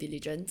my due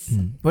diligence.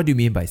 What do you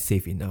mean by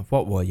safe enough?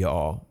 What were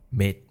your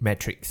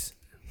metrics?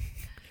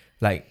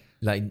 Like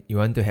you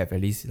want to have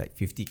at least like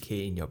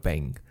 50K in your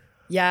bank.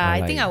 Yeah, Or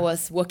I think like- I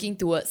was working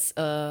towards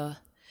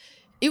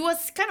it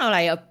was kind of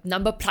like a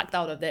number plucked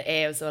out of the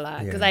air also lah.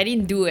 Because Yeah. I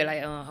didn't do it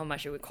like how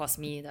much it would cost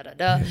me,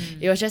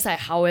 It was just like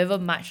however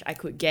much I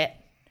could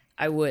get,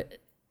 I would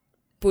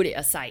put it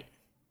aside.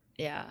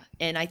 Yeah.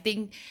 And I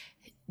think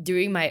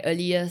during my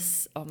early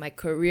years of my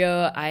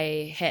career,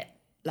 I had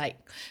like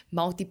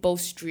multiple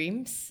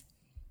streams.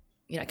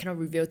 You know, I cannot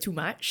reveal too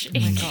much. Oh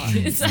my god,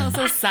 it sounds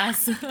so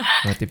sus.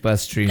 Multiple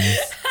streams,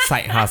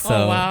 side hustle.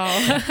 Oh wow.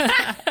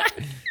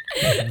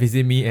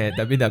 Visit me at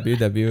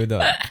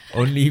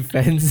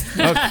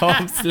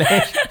www.onlyfans.com/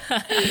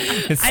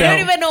 I don't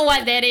even know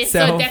what that is, so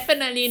self-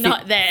 definitely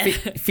not that.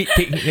 Fit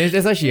pic.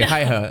 That's why she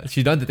hide her.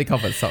 She don't want to take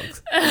off her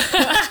socks.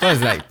 So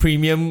it's like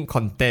premium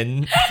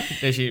content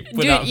that she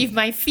put Dude, up. if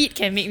my feet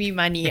can make me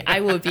money,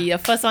 I will be the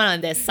first one on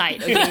that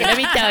site. Okay, let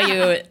me tell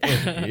you.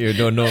 You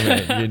don't know,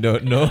 man. You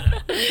don't know.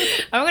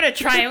 I'm gonna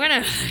try. I'm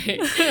gonna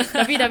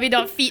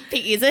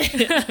www.feetpic, is it?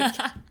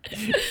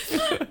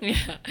 Yeah.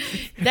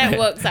 That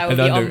works. I will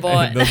be on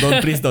board.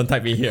 Please don't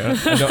type me here.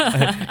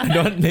 I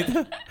don't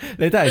later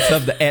I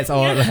serve the ads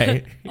all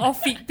like All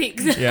feet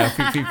pics. yeah,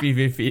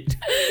 feet.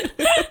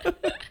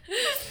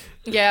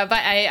 Yeah, but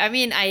I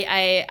mean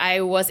I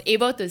was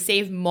able to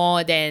save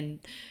more than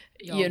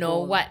Your you know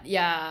goal. what.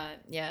 Yeah.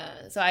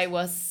 So I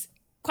was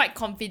quite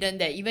confident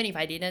that even if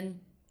I didn't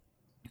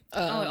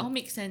Oh, it all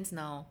makes sense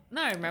now.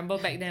 Now I remember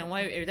back then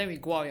why every time we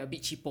go out, you're a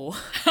bit cheapo.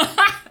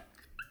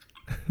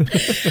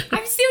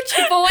 I'm still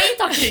cheaper. What are you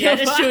talking Yeah,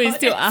 about? that's true. It's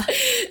still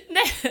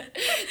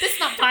That's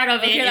not part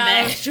of Okay it. lah,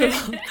 man. that's true.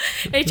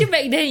 Actually,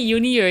 back then in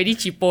uni, you're already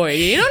cheapo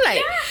already. You know,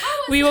 like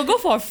we will go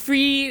for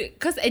free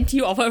because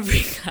NTU offered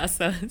free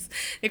classes.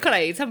 They call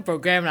like some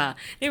program lah.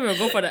 Then we will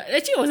go for the.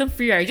 Actually, it wasn't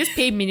free. Right, you just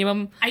pay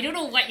minimum. I don't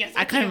know what you're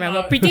talking I can't remember.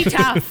 about. Pretty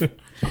tough.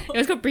 It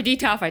was called Pretty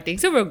Tough, I think.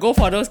 So we'll go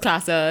for those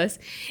classes,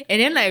 and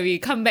then like we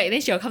come back.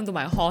 Then she'll come to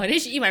my hall, and then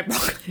she eat my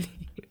broccoli.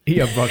 Eat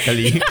your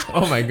broccoli.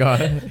 Oh my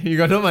god. You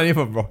got no money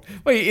for broccoli.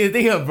 Why you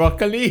eating your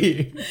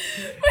broccoli?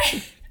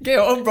 Get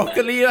your own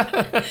broccoli lah.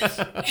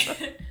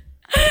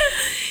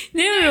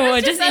 Then we will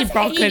just eat us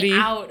broccoli. hanging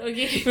out,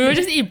 okay? We will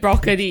just eat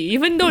broccoli,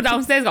 even though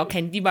downstairs got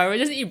canteen, but we will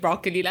just eat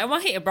broccoli. Like one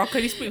hit a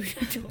broccoli split with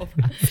two of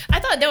us. I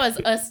thought that was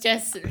us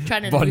just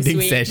trying to Bonding lose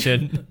weight.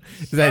 session.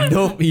 It's like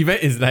no even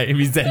it's like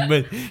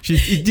resentment.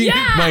 She's eating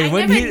Yeah, my I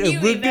one never hit knew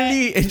of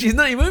broccoli and she's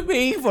not even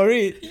paying for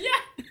it. Yeah.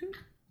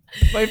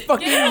 My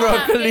fucking Get all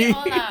out, broccoli. get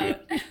all out.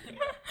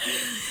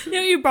 You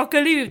eat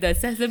broccoli with the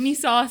sesame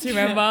sauce,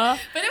 remember?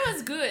 But that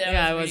was good. That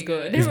Yeah, it was really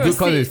good. It's Then good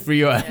because we'll it's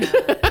free one. Yeah,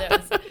 that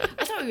was,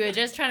 I thought we were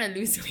just trying to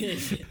lose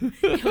weight.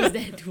 It was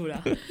that too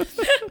lah.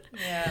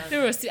 Yeah.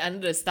 Then we'll sit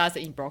under the stars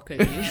and eat broccoli.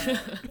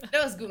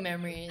 That was good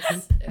memories.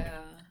 Yeah.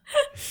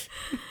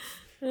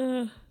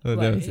 Oh, But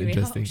that was anyway,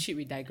 interesting. How shit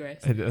we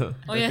digress. I don't know.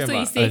 Oh yeah, Talking so you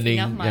about save earning,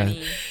 enough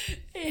money.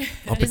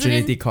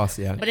 Opportunity cost,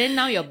 yeah. But then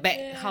now you're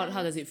back. How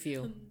does it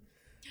feel?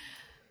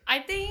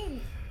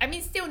 I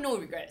mean, still no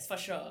regrets for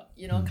sure.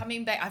 You know,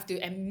 coming back, I have to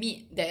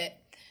admit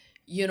that,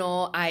 you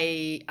know,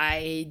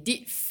 I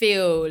did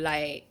feel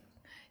like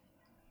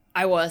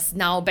I was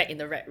now back in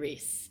the rat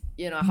race.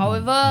 You know,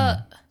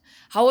 however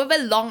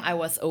long I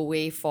was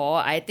away for,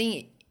 I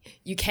think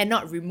you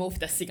cannot remove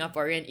the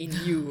Singaporean in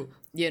you.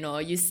 You know,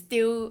 you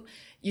still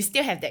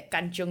have that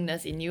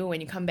kanchungness in you when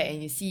you come back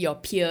and you see your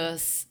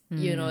peers,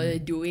 you know,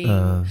 doing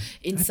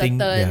in I think,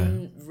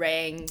 certain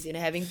ranks, you know,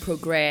 having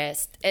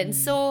progressed. And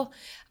so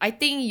I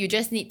think you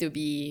just need to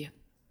be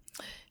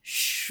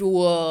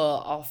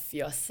sure of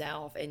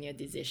yourself and your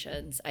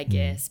decisions, I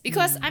guess.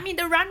 Because I mean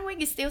the runway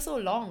is still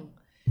so long.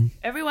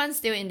 Everyone's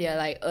still in their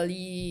like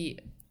early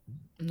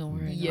No,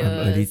 we're not.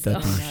 years, early 30s.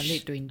 In our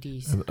late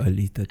 20s. I'm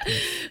early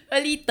 30s.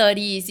 early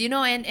 30s, you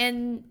know,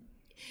 and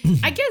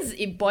I guess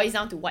it boils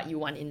down to what you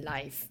want in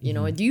life. You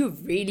know, do you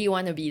really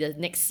want to be the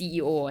next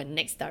CEO and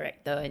next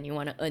director and you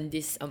want to earn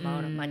this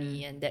amount of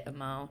money and that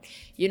amount?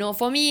 You know,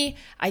 for me,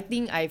 I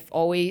think I've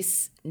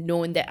always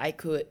known that I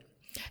could.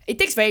 It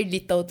takes very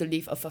little to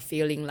live a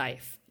fulfilling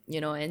life, you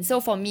know, and so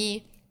for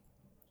me,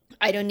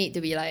 I don't need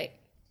to be like,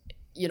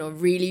 you know,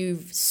 really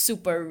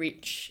super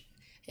rich.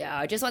 Yeah,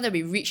 I just want to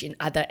be rich in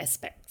other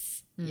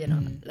aspects, you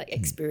know, like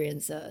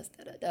experiences,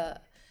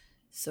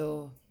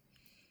 So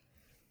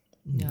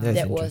That's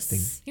that interesting.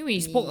 was. I think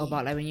we spoke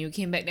about like when you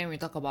came back, then we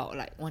talk about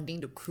like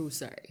wanting to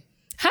cruise, right?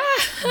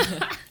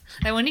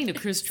 Like wanting to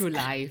cruise through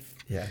life.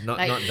 Yeah, not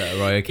Like- not the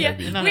Royal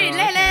Caribbean. No, Wait, no,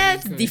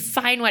 let's okay.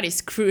 define what is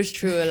cruise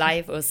through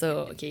life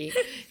also, okay?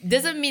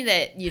 Doesn't mean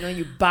that, you know,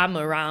 you bum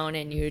around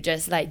and you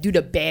just like do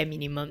the bare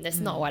minimum. That's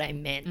not what I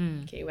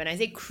meant. Okay, when I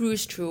say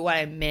cruise through, what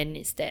I meant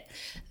is that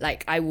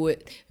like I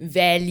would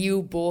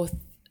value both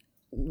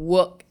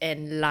work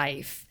and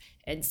life.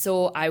 And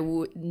so I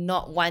would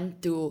not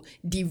want to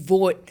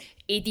devote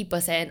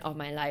 80% of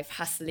my life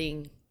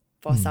hustling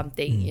for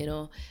something, you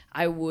know.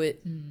 I would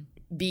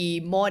be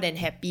more than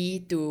happy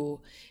to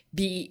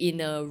be in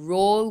a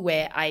role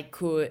where I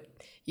could,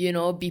 you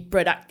know, be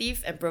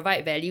productive and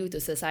provide value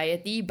to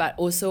society, but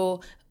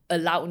also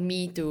allowed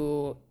me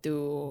to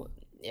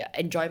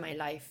enjoy my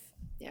life.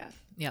 Yeah.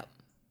 Yep.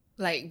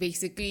 Like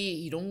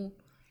basically you don't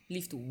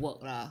live to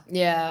work lah.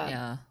 Yeah. Yeah.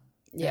 Yeah.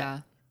 Yeah.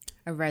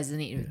 I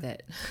resonate with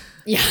that.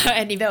 Yeah.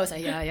 And Yvette was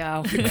like,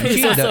 yeah.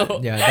 Actually,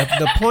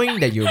 the point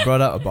that you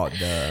brought up about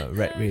the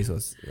rat race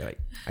was like,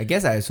 I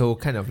guess I also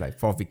kind of like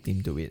fall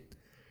victim to it.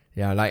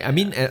 Yeah, like I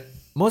mean,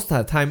 most of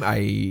the time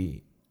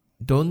I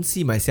don't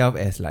see myself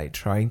as like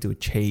trying to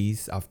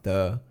chase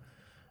after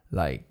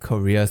like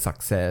career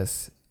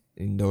success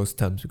in those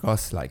terms,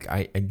 because like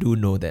I do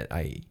know that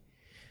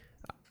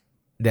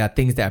there are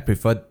things that I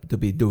prefer to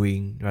be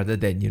doing rather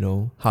than, you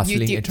know,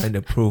 hustling YouTube. and trying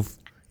to prove.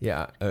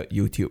 Yeah,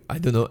 YouTube. I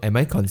don't know. Am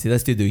I considered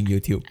still doing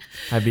YouTube?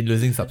 I've been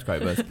losing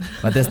subscribers,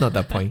 but that's not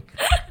the point.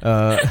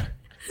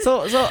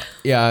 So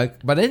yeah,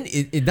 but then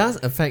it does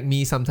affect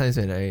me sometimes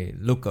when I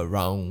look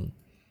around.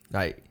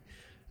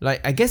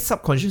 Like I guess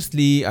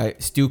subconsciously I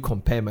still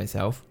compare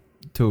myself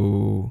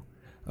to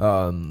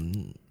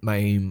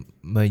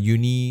my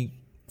uni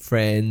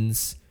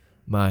friends,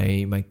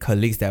 my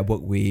colleagues that I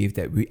work with,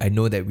 I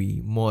know that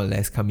we more or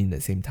less come in at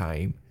the same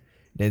time.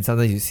 Then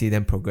sometimes you see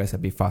them progress a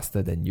bit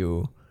faster than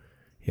you.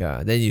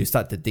 Yeah, then you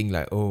start to think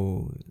like,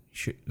 oh,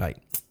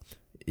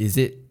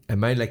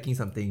 am I lacking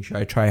something? Should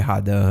I try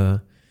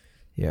harder?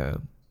 Yeah.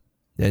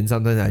 Then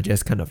sometimes I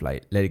just kind of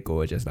like let it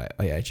go, just like,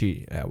 oh yeah,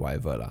 actually,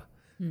 whatever lah.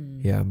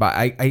 Yeah, but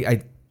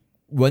I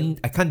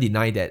can't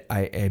deny that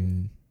I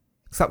am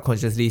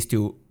subconsciously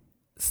still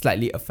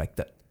slightly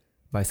affected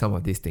by some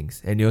of these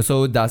things, and it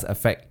also does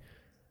affect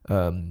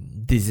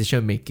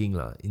decision making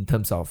lah, in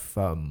terms of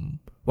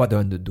what do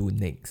I want to do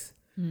next.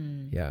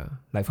 Yeah,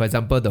 like for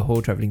example, the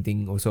whole traveling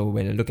thing. Also,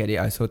 when I look at it,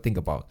 I also think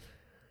about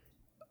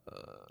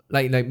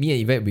like me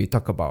and Yvette, we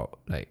talk about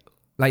like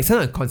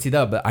sometimes I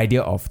consider the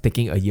idea of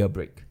taking a year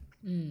break.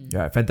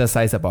 Yeah, I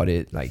fantasize about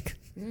it. Like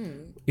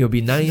it would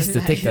be nice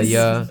to take a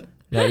year.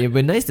 Like it would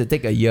be nice to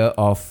take a year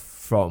off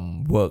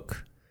from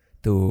work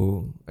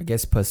to, I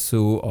guess,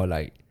 pursue or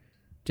like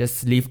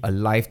just live a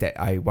life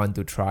that I want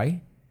to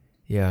try.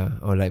 Yeah,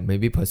 or like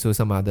maybe pursue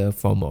some other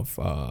form of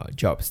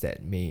jobs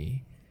that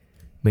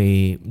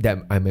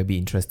I may be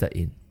interested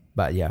in.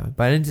 But yeah,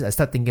 but then I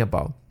start thinking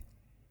about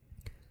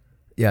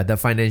the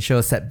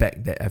financial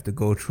setback that I have to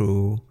go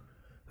through.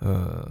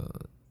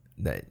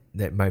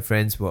 That my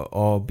friends will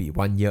all be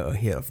 1 year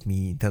ahead of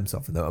me in terms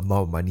of the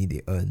amount of money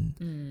they earn.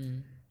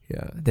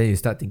 Yeah, then you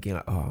start thinking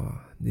like,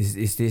 oh,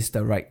 is this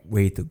the right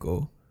way to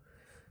go?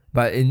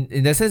 But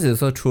in that sense,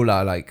 it's also true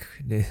lah. Like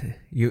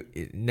you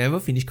never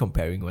finish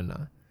comparing one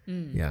lah.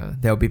 Yeah,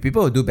 there will be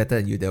people who do better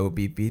than you. There will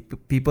be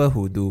people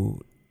who do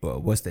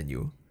worse than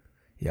you.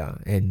 Yeah,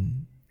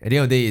 and at the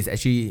end of the day, it's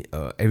actually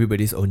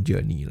everybody's own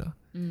journey lah.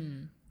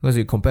 Because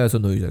you compare, also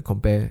know you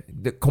compare.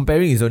 The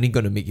comparing is only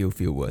gonna make you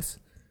feel worse.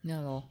 Yeah,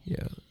 lor.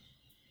 Yeah,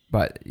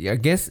 but I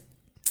guess,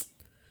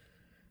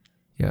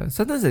 yeah,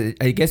 sometimes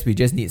I guess we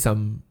just need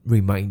some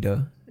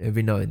reminder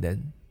every now and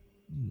then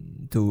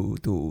to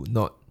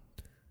not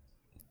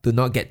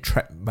get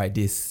trapped by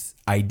this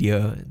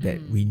idea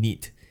that we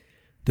need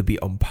to be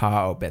on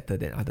par or better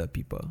than other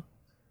people.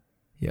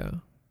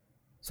 Yeah.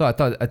 So I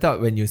thought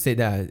when you said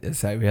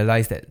that, I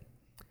realized that,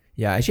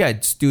 yeah, actually I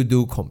still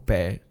do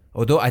compare.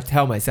 Although I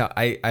tell myself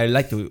I would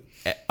like to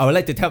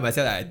tell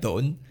myself that I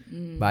don't,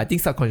 but I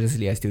think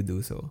subconsciously I still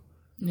do so.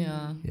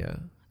 Yeah. Yeah.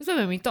 So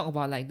when we talk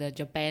about like the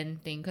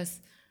Japan thing, because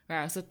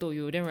I also told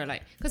you, then we're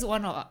like, because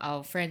one of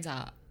our friends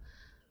are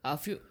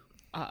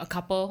a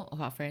couple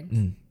of our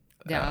friends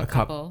There are a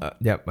couple.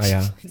 Yep,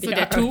 yeah. So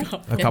there are two.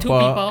 A There are two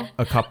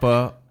couple,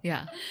 people. yeah,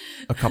 Yeah.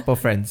 a couple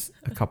friends,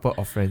 a couple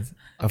of friends,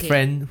 a Okay.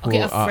 friend who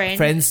Okay, a are friend,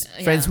 friends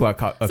yeah. who are a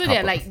couple. So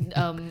they're like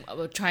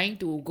trying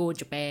to go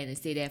Japan and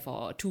stay there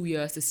for 2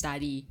 years to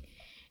study.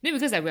 Then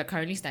because like we're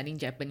currently studying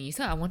Japanese,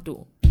 so I want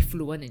to be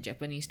fluent in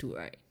Japanese too,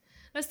 right?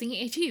 I was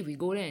thinking actually if we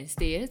go there and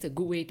stay, that's a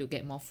good way to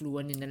get more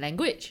fluent in the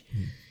language.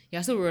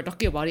 Yeah, so we were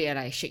talking about it at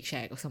like Shake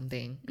Shack or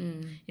something.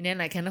 And then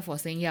like Kenneth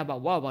was saying, yeah,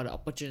 but what about the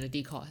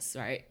opportunity cost,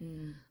 right?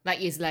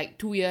 Like it's like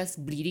 2 years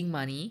bleeding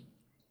money,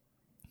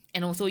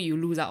 and also you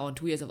lose out on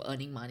 2 years of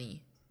earning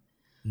money.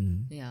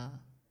 Yeah,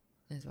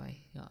 that's why.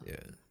 Yeah.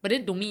 But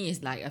then to me,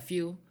 it's like I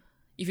feel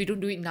if you don't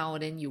do it now,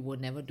 then you will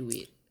never do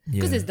it.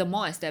 Because Yeah. it's the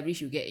more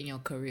established you get in your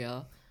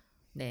career,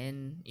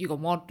 then you got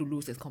more to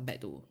lose as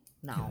compared to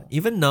now.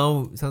 Even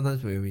now,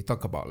 sometimes when we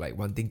talk about like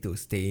wanting to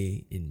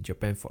stay in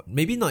Japan for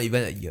maybe not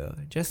even a year,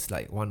 just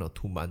like 1 or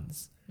 2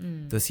 months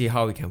to see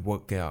how we can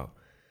work it out.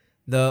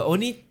 The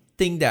only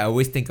thing that I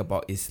always think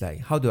about is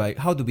like how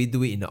do we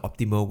do it in an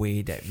optimal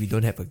way that we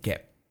don't have a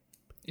gap.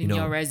 In know,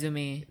 your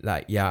resume.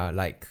 Like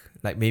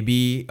like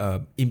maybe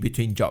in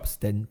between jobs,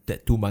 then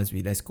that 2 months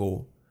we let's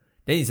go.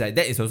 Then it's like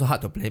that is also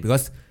hard to plan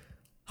because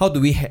how do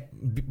we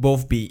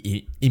both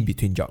be in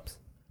between jobs?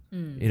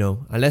 You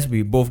know, unless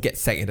we both get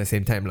sacked at the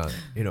same time,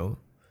 you know.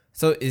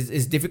 So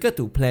it's difficult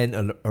to plan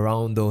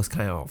around those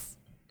kind of,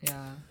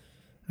 Yeah.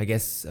 I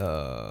guess,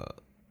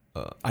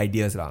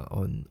 ideas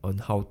on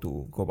how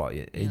to go about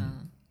it.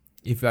 And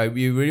Yeah. if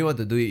we really want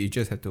to do it, you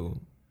just have to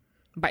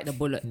Bite the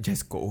bullet.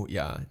 just go.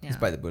 Yeah, Yeah.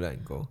 just bite the bullet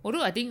and go.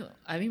 Although I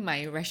mean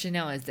my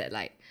rationale is that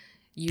like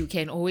you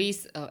can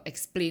always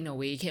explain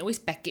away, you can always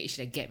package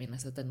the gap in a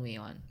certain way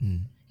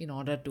in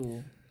order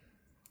to,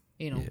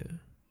 you know,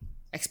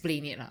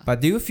 explain it. But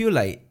do you feel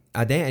like,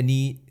 are there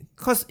any,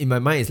 because in my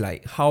mind it's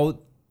like how,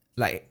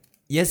 like,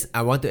 yes,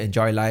 I want to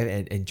enjoy life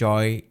and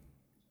enjoy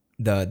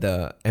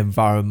the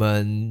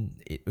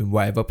environment in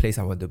whatever place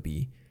I want to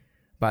be.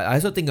 But I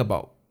also think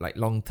about like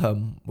long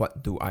term,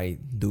 what do I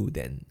do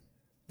then?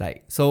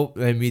 Like, so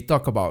when we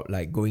talk about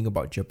like going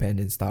about Japan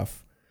and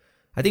stuff,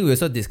 I think we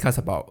also discuss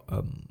about,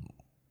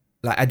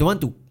 like I don't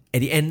want to,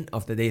 at the end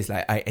of the day, it's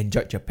like I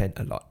enjoyed Japan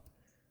a lot.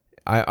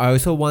 I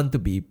also want to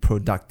be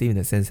productive in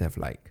the sense of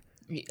like,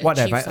 what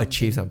have I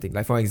achieved something?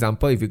 Like for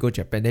example, if you go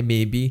Japan, then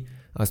maybe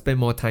I'll spend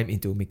more time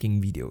into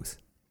making videos.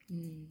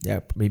 Yeah,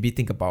 maybe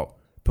think about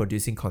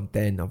producing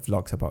content or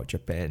vlogs about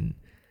Japan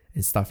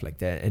and stuff like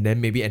that. And then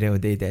maybe at the end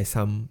of the day, there's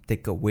some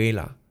takeaway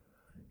lah.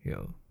 You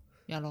know.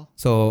 Yeah, lor.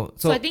 So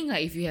So I think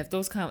like if you have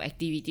those kind of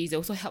activities, it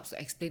also helps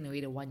to explain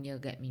away the 1 year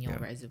gap in your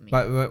resume.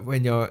 But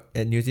when you're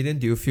at New Zealand,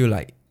 do you feel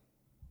like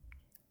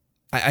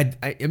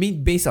I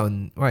mean, based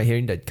on what I'm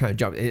hearing, that kind of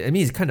job, I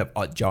mean, it's kind of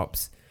odd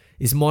jobs.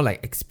 It's more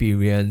like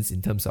experience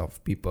in terms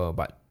of people.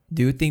 But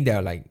do you think there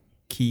are like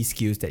key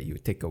skills that you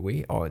take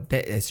away, or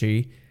that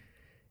actually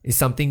is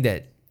something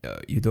that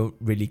you don't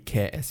really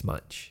care as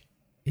much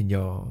in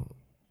your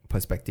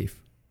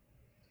perspective?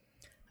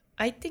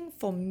 I think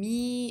for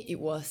me,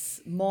 it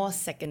was more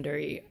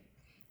secondary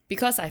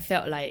because I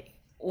felt like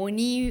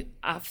only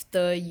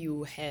after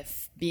you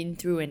have been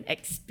through an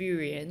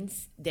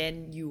experience,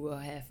 then you will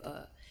have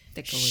a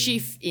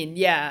shift in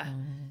your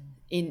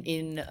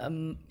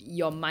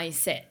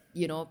mindset,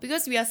 you know,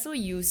 because we are so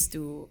used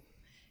to,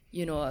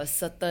 you know, a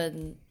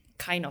certain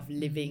kind of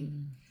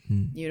living.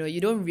 You know,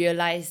 you don't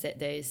realize that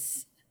there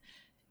is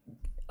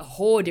a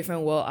whole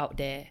different world out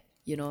there,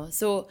 you know.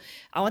 So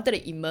I wanted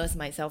to immerse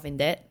myself in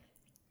that.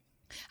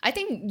 I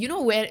think, you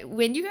know,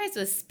 when you guys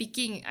were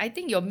speaking, I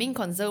think your main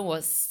concern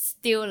was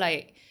still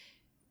like,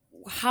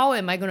 how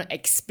am I going to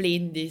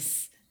explain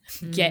this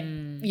gap,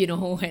 you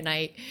know, when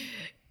I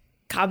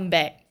come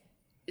back?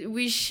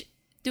 Which,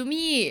 to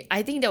me,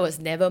 I think that was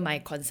never my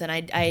concern.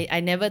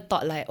 I never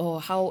thought like, oh,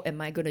 how am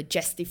I going to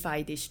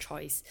justify this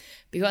choice?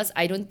 Because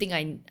I don't think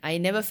I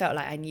never felt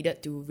like I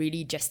needed to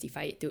really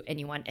justify it to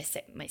anyone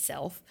except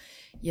myself,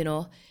 you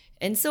know.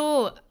 And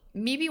so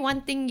maybe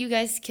one thing you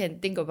guys can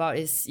think about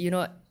is, you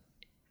know,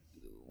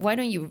 why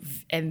don't you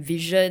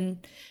envision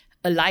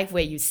a life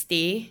where you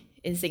stay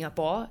in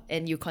Singapore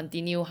and you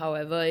continue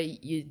however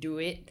you do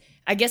it?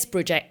 I guess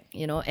project,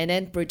 you know, and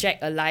then project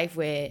a life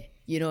where,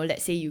 you know,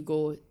 let's say you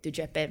go to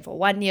Japan for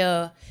 1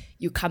 year,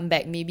 you come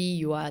back, maybe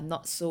you are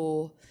not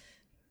so,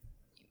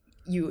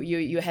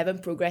 you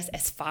haven't progressed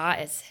as far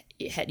as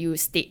had you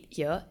stayed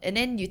here. And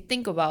then you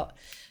think long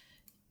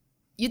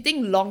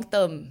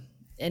term,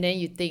 and then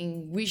you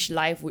think which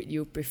life would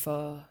you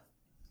prefer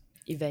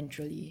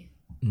eventually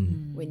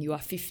when you are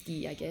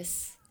 50, I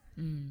guess.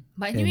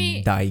 But anyway,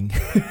 And dying.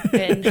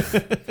 And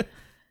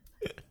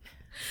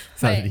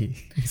Suddenly.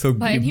 So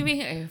But grim.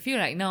 anyway, I feel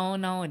like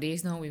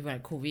nowadays with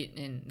like COVID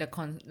and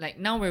like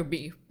now we'll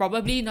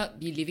probably not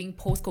be living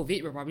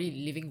post-COVID, we're probably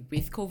living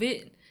with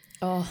COVID.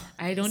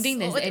 I don't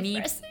think so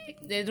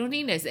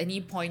there's any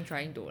point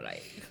trying to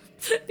like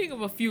think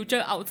of a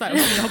future outside of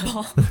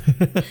Singapore.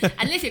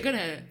 Unless you're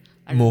gonna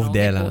Move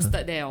there get lah.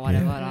 posted there or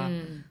whatever lah.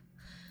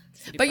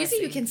 But you see,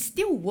 you depressing. can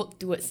still work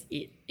towards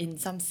it in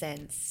some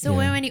sense. So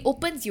Yeah. when it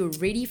opens, you're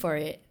ready for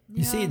it.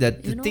 You see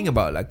that the you thing know?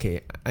 about like,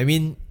 okay, I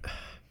mean,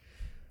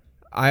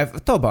 I've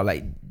thought about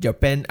like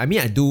Japan. I mean,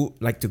 I do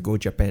like to go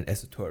Japan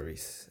as a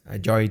tourist. I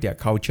enjoy their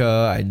culture.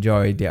 I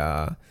enjoy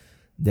their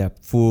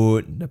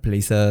food, the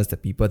places, the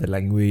people, the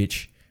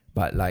language.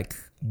 But like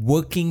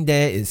working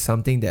there is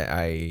something that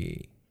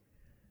I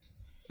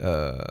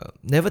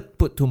never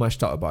put too much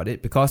thought about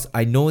it, because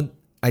I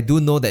do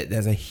know that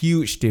there's a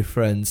huge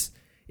difference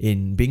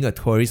in being a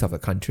tourist of a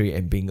country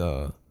and being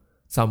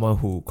someone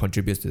who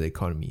contributes to the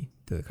economy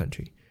to the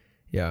country.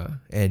 Yeah,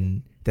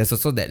 and there's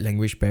also that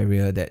language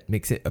barrier that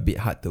makes it a bit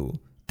hard to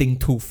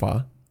think too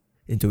far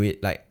into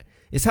it. Like,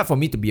 it's hard for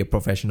me to be a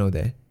professional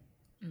there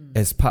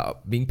as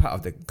being part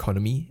of the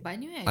economy, But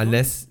anyway,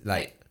 unless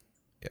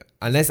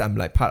unless I'm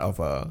like part of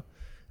a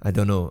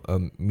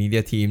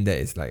media team that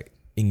is like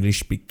English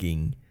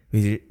speaking,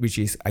 which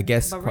is I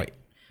guess But quite.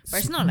 but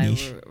it's not like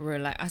niche. we're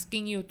like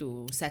asking you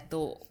to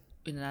settle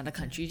in another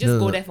country. Just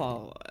go there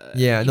for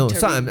So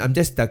interim. I'm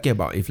just talking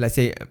about, if let's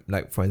say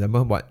like for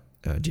example what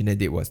Jeanette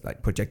did was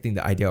like projecting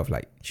the idea of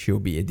like she'll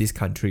be in this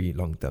country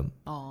long term.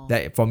 Oh.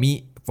 That for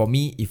me,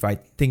 if I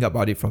think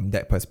about it from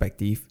that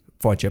perspective,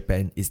 for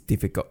Japan it's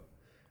difficult,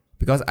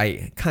 because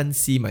I can't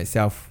see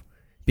myself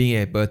being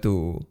able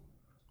to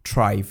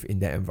thrive in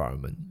that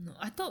environment. No,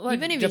 I thought what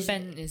Even if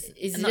Japan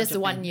it's not just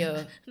Japan. 1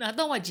 year. No, I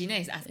thought what Gina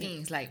is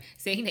asking is like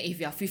saying that if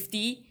you're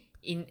 50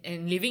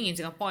 and living in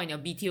Singapore in your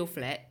BTO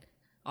flat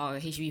or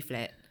HB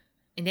flat,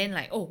 and then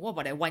like, oh, what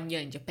about that 1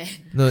 year in Japan?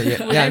 No,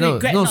 Will I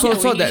regret not So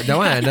doing that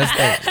one I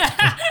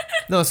understand.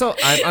 No, so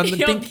I'm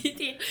your thinking.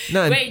 BTO,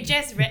 No,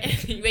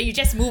 Where you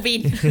just move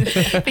in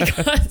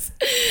because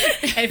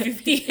at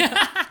 50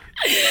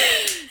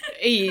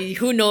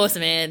 who knows,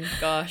 man?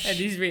 Gosh. at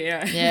this rate,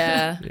 right?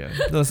 Yeah. Yeah.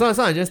 No, so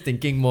I'm just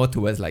thinking more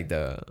towards like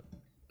the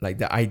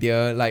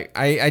idea. Like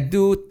I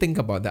do think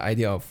about the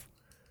idea of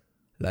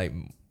like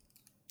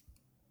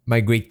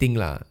migrating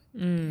lah.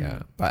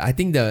 Yeah. But I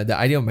think the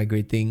idea of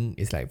migrating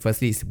is like,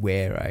 firstly is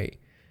where, right?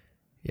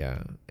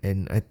 Yeah.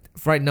 And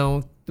right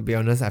now, to be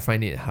honest, I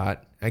find it hard.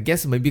 I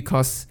guess maybe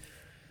because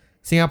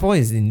Singapore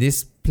is in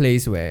this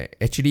place where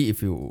actually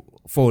if you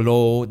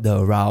follow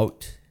the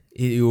route,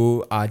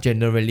 you are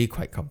generally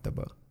quite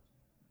comfortable.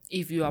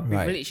 If you are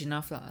Right. privileged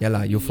enough lah. Yeah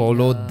lah, you to be,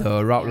 follow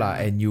the route lah,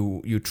 yeah. and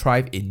you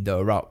thrive in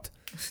the route.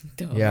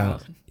 The Yeah,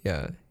 route.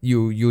 yeah.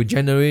 You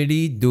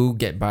generally do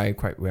get by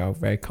quite well,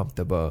 very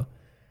comfortable.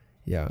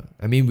 Yeah,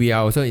 I mean we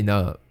are also in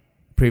a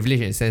privilege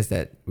in the sense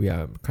that we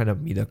are kind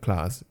of middle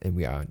class and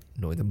we are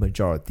the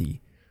majority.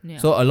 Yeah.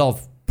 So a lot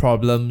of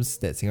problems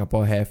that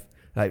Singapore have,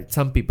 like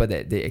some people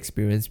that they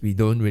experience, we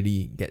don't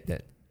really get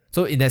that.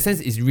 So in that sense,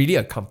 it's really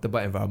a comfortable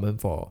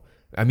environment for.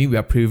 I mean, we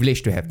are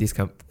privileged to have this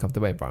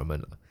comfortable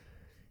environment.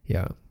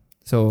 Yeah.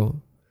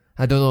 So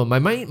I don't know.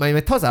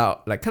 My thoughts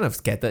are like kind of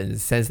scattered in the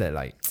sense that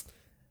like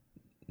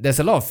there's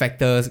a lot of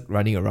factors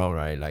running around,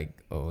 right? Like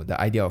the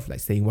idea of like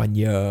staying 1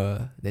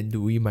 year, then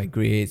do we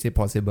migrate? Is it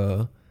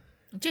possible?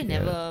 Actually, I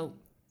never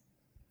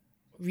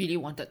really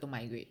wanted to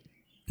migrate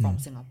from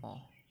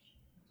Singapore.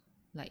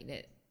 Like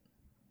that.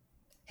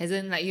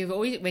 Hasn't like you've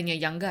always, when you're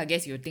younger, I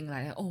guess you think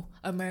like, oh,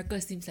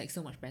 America seems like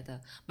so much better.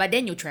 But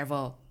then you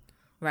travel,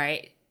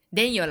 right?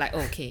 Then you're like,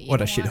 okay, you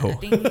What a know shithole.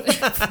 I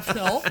think,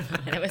 no,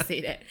 I never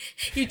say that.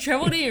 You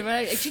travel, then you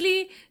realize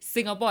actually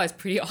Singapore is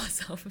pretty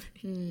awesome.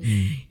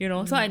 You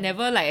know, so I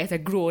never like as I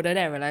grew older, then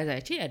I realized that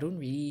actually I don't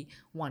really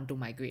want to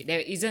migrate. There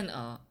isn't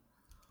a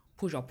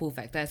push or pull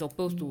factor as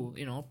opposed to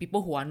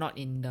people who are not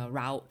in the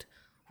route,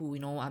 who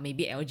are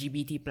maybe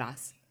LGBT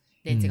plus.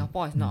 Then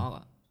Singapore is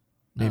not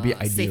Maybe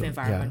a safe ideal,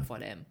 environment yeah. for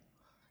them.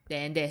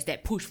 Then there's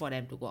that push for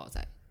them to go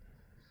outside,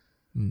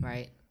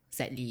 right?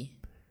 Sadly.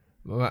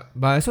 But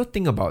I also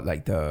think about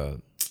like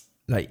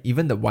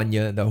even the 1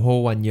 year, the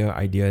whole 1 year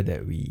idea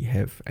that we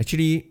have.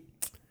 Actually,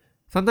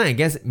 sometimes I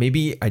guess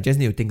maybe I just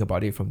need to think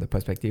about it from the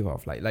perspective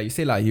of like you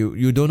say like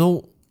you don't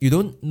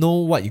know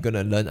what you're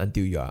gonna learn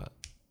until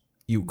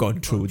you've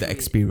gone through the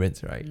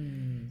experience, right?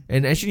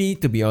 And actually,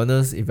 to be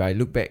honest, if I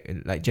look back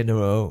at like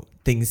general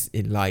things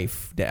in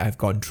life that I've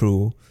gone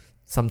through,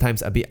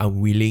 sometimes a bit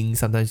unwilling,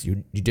 sometimes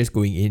you're just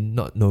going in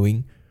not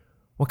knowing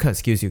what kind of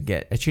skills you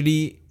get.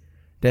 Actually,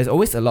 there's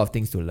always a lot of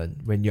things to learn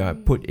when you are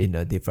put in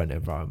a different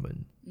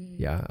environment.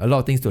 Yeah, a lot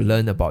of things to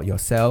learn about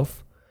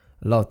yourself.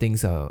 A lot of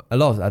things, a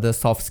lot of other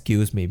soft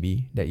skills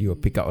maybe that you will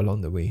pick up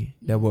along the way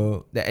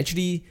that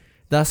actually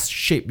does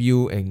shape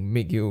you and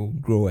make you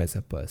grow as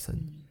a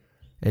person.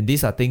 And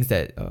these are things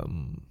that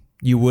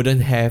you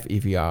wouldn't have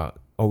if you are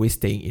always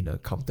staying in a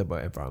comfortable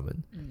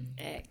environment. In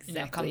your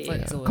Exactly.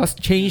 comfort zone. Because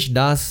change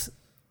does.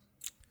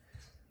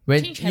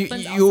 When Change you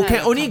happens you outside can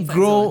your only comfort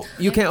grow, zone.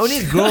 you can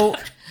only grow.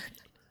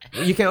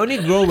 You can only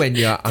grow when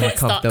you're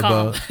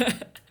uncomfortable,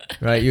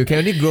 right? You can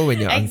only grow when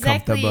you're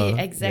uncomfortable.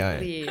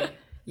 Exactly. Yeah.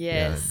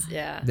 Yes.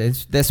 Yeah.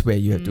 That's where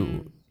you have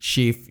to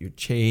shift, you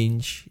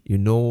change, you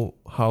know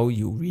how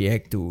you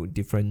react to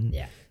different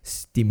Yeah.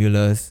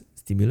 stimulus.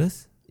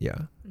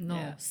 Yeah. No,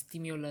 Yeah.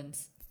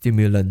 stimulants.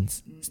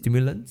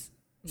 Stimulants.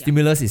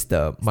 Stimulus is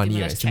the money,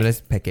 Stimulus right? check.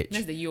 Stimulus package.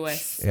 That's the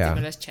US Yeah.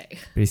 stimulus check.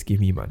 Please give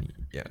me money.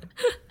 Yeah.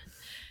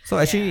 So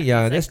actually,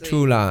 that's exactly.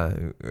 true lah.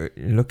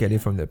 Look at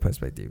it from the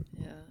perspective.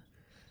 Yeah.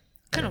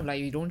 Kind of like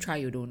you don't try,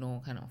 you don't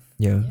know, kind of.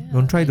 Yeah.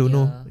 Don't try, don't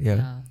know. idea.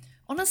 Yeah.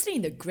 Honestly,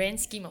 in the grand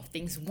scheme of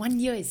things, 1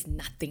 year is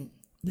nothing.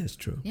 That's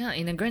true. Yeah,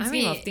 in the grand I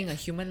scheme of mean- things, a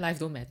human life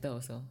don't matter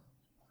also.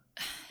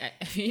 I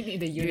mean, in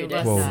the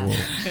universe. Whoa, lah.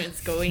 whoa.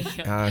 It's going.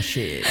 Ah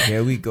shit.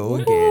 Here we go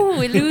again. Ooh,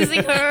 we're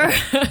losing her.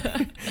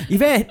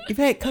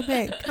 Yvette, come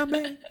back. I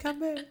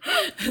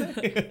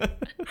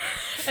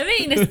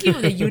mean, in the scheme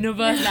of the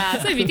universe lah.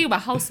 So if you think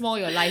about how small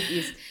your life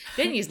is,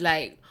 then it's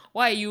like,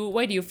 why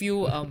do you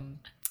feel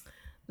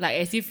like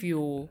as if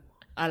you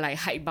are like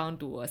hidebound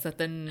to a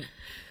certain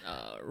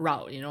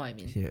route? You know what I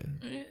mean? Yeah.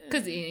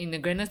 Because in the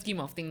grander scheme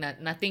of things,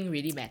 nothing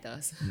really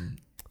matters.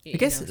 I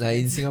guess like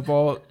in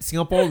Singapore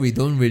we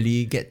don't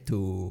really get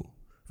to.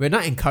 We're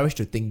not encouraged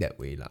to think that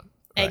way lah.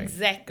 Right?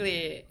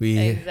 Exactly. We-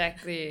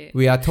 Exactly.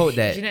 We are told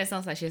that Jeanette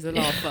sounds like she has a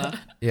lot of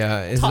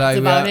it's thoughts like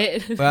about we are,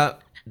 it. well,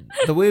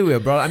 the way we are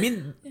brought. I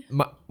mean,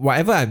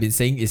 whatever I've been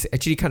saying is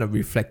actually kind of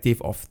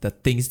reflective of the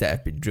things that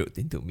have been drilled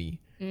into me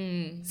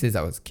since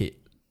I was a kid.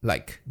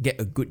 Like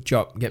get a good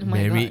job, get Oh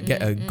my married, God.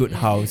 get a good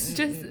house.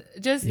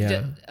 just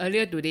Yeah.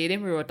 earlier today,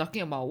 then we were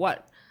talking about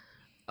what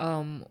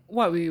kind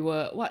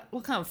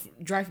of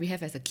drive we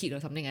have as a kid or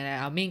something like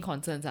that. Our main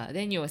concerns are.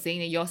 Then you were saying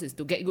that yours is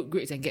to get good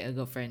grades and get a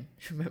girlfriend.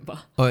 Remember?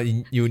 Or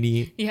in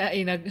uni. Yeah,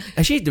 in a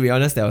Actually, to be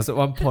honest, there was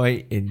one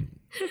point in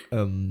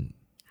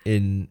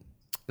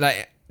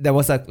like there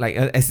was an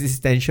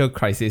existential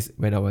crisis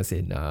when I was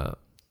in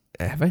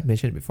have I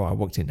mentioned it before? I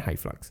worked in High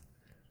Flux.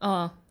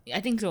 I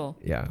think so.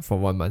 Yeah, for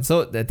 1 month.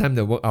 So that time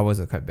the work hours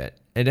were quite bad.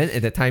 And then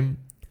at the time,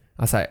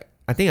 I was like,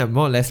 I think I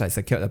more or less like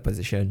secured a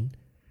position.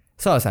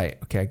 So I was like,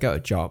 okay, I got a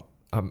job.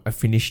 I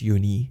finished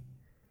uni.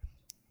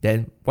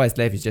 Then what is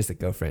left is just a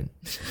girlfriend.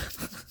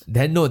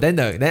 then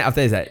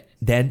after it's like,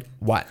 then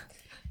what?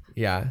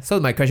 Yeah. So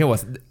my question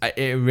was,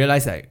 I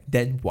realized like,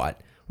 then what?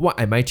 What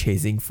am I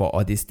chasing for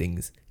all these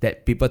things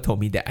that people told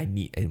me that I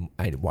need and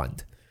I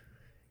want?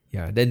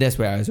 Yeah, then that's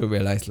where I also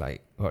realized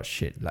like, oh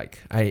shit, like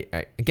I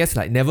guess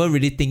like never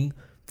really think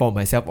for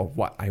myself of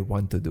what I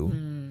want to do,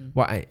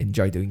 what I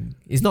enjoy doing.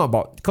 It's not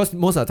about, because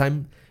most of the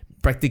time,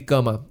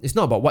 practical ma, it's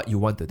not about what you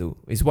want to do,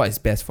 it's what is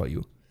best for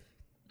you.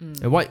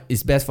 And what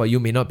is best for you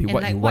may not be And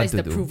what like, you what want is to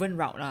the do. proven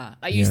route lah?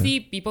 Like you Yeah. see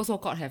people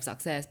so-called have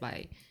success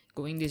by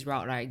going this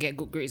route, right? Get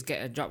good grades,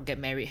 get a job, get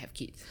married, have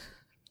kids,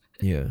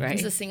 Yeah. right?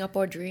 It's a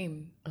Singapore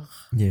dream.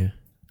 Yeah.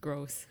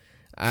 Gross.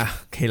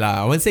 Okay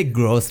lah, I won't say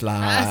gross lah.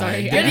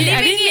 Sorry. Yeah. You're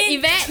living it,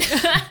 Yvette.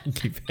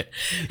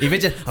 If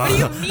it just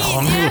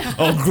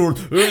gross,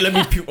 let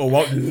me puke a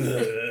while.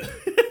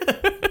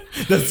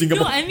 The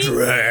Singapore No, I mean-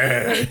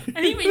 drag.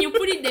 I mean, when you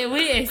put it that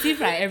way, as if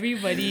like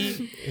everybody.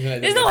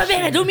 It's It's not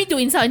bad. I don't mean to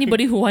insult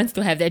anybody who wants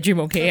to have that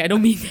dream. Okay, I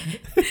don't mean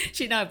that.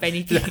 Shit, now I'm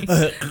panicking.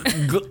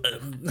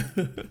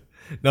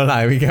 No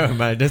lah, we can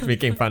just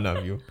making fun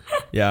of you.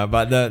 Yeah,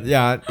 but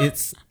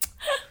it's.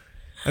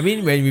 I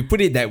mean, when we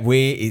put it that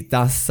way, it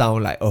does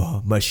sound like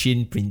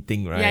machine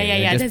printing, right?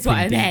 Yeah, You're just that's what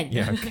I printing. meant.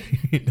 Yeah,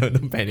 okay. No,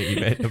 don't panic,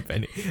 Yvette, don't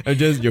panic. I'm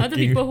just Other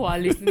joking. people who are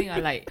listening are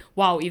like,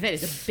 "Wow, Yvette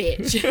is a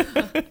bitch."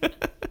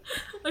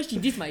 Oh, she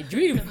did my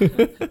dream.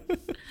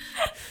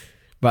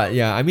 But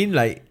yeah, I mean,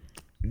 like,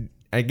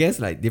 I guess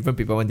like different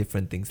people want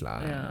different things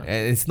lah. Yeah.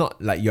 And it's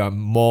not like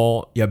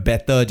you're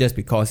better just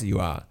because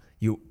you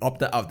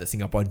opted out of the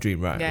Singapore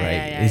dream, right?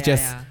 It's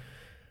just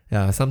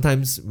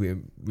sometimes we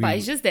But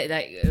it's just that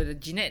like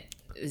Jeanette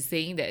is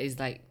saying that it's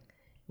like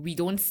we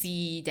don't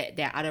see that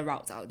there are other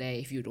routes out there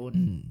if you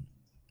don't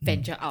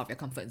venture out of your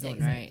comfort zone,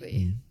 right?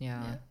 Exactly.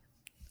 Yeah.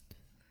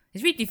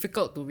 It's really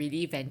difficult to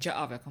really venture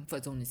out of your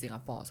comfort zone in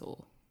Singapore,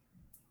 so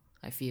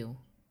I feel.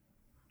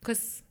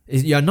 Because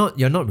you're not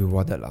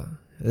rewarded lah.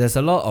 There's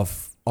a lot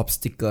of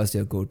obstacles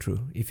you go through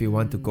if you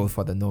want to go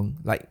for the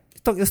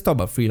let's talk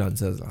about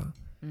freelancers lah.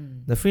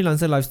 The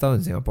freelancer lifestyle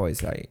in Singapore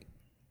is like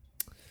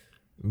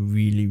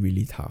really,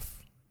 really tough,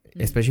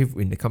 especially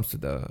when it comes to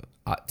the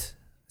art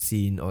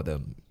scene or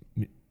the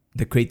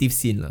creative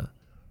scene lah.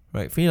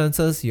 Right,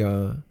 freelancers,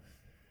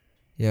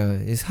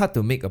 it's hard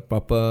to make a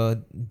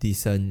proper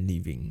decent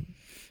living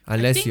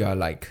unless think- you are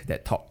like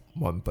that top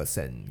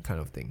 1% kind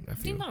of thing. I I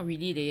think feel. not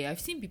really. I've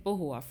seen people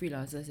who are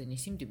freelancers and they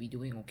seem to be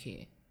doing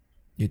okay.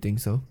 You think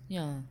so?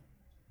 Yeah.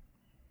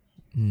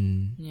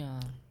 Yeah.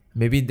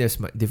 Maybe there's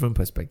my different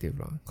perspective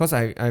lah. Cause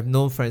I've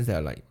known friends that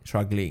are like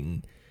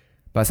struggling,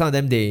 but some of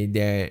them they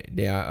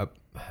are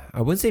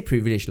I wouldn't say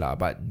privileged lah,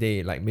 but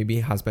they like maybe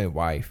husband and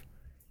wife,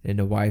 and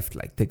the wife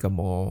like take a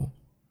more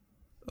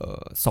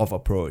soft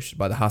approach,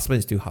 but the husband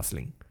is still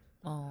hustling.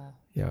 Oh.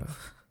 Yeah,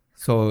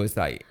 so it's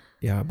like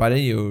but then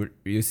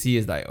you see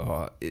it's like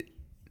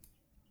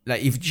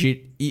like if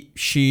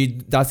she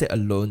does it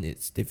alone,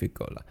 it's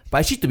difficult lah. But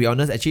actually, to be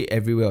honest,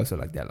 everywhere also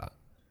like that lah.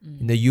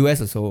 In the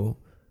US also,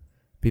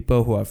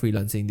 people who are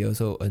freelancing, they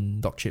also earn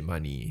dog shit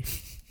money.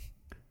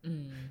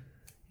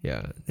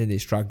 Yeah, then they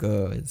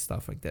struggle and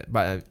stuff like that.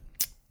 But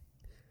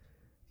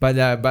But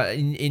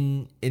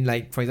in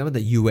like, for example,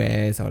 the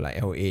US or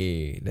like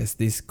LA, there's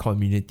this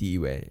community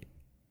where,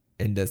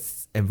 and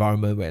this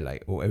environment where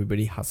like, oh,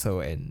 everybody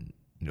hustle and,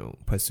 you know,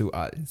 pursue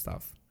art and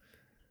stuff.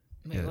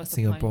 Wait, Yeah, what's the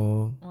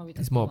Singapore, point? What are we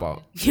it's talking more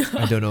about,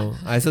 I don't know.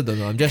 I also don't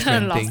know. I'm just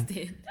Kinda ranting. lost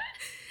it.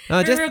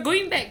 No, just, We're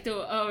going back to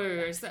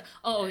okay,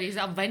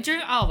 so I'm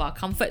venturing out of our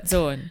comfort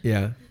zone.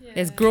 yeah.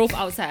 There's growth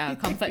outside our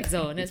comfort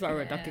zone. That's what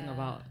we're talking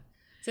about.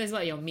 So that's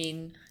what your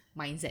main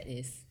mindset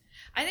is.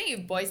 I think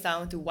it boils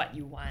down to what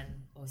you want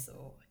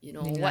also. You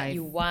know, In what life.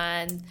 you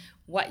want,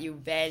 what you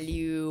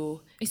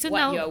value, So what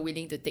now- you are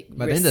willing to take But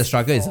then risks the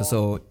struggle is for.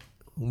 also,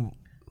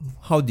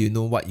 how do you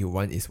know what you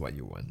want is what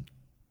you want?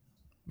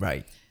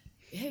 Right.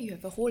 Yeah, you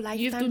have a whole lifetime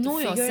You have to know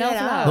figure yourself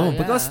that lah. out. No, yeah.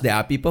 because there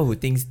are people who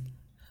think,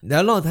 there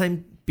are a lot of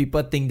time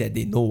people think that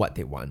they know what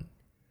they want.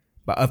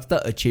 But after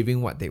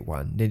achieving what they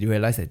want, then they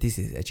realize that this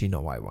is actually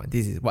not what I want.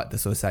 This is what the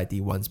society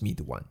wants me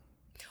to want.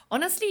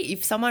 Honestly,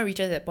 if someone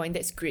reaches that point,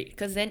 that's great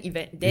because then It's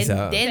a- then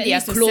That they are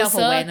leads to closer to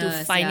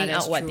self-awareness. finding Yeah,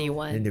 that's out what they true.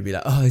 want. Then they'll be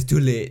like, oh, it's too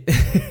late.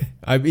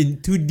 I'm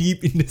in too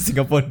deep in the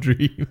Singapore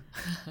dream.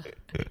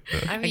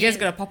 I I guess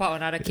gonna pop out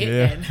another kid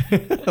Yeah.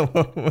 then.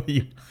 What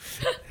you-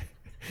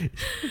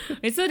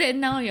 Wait, so then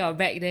now you're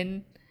back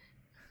then,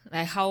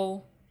 like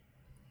how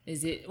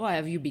is it? What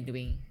have you been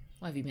doing?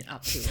 What have you been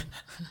up to?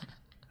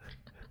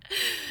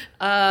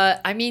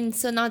 I mean,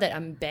 so now that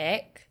I'm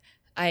back,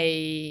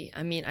 I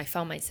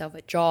found myself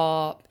a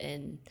job,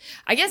 and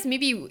I guess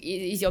maybe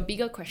is your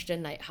bigger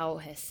question like how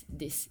has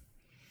this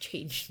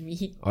changed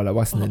me? Or like,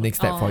 what's the next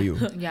step for you?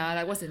 Yeah,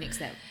 like what's the next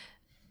step?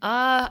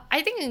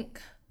 I think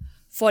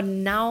for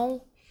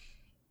now,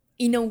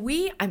 in a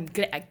way, I'm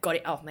glad I got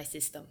it out of my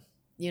system.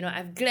 You know,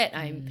 I'm glad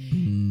I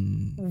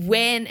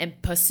went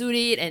and pursued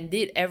it and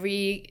did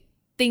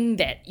everything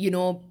that, you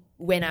know,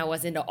 when I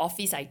was in the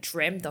office, I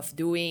dreamt of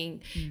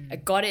doing. I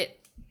got it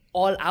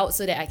all out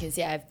so that I can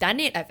say I've done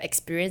it, I've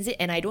experienced it,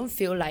 and I don't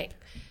feel like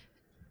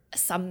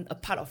a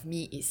part of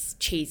me is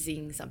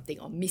chasing something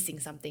or missing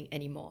something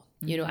anymore.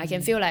 You know, I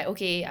can feel like,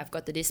 okay, I've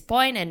got to this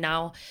point and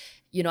now,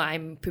 you know,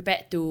 I'm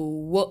prepared to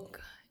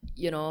work.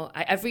 You know,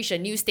 I've reached a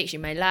new stage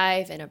in my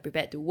life and I'm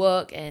prepared to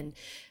work and,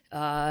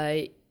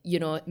 you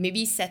know,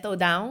 maybe settle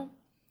down,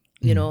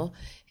 you know,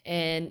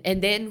 and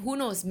then who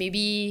knows,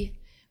 maybe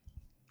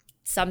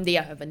someday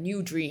I have a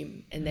new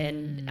dream and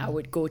then I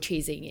would go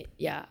chasing it.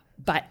 Yeah.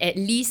 But at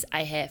least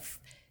I have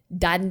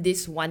done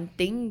this one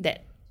thing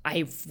that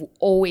I've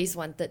always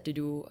wanted to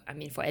do, I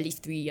mean, for at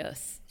least 3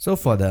 years. So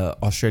for the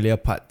Australia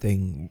part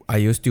thing, are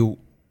you still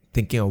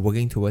thinking of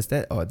working towards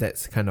that? Or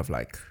that's kind of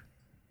like,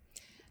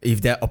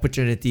 if there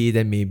opportunity,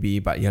 then maybe,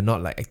 but you're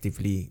not like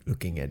actively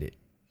looking at it.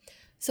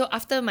 So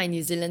after my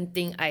New Zealand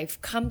thing, I've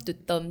come to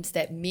terms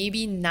that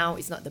maybe now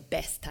is not the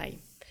best time.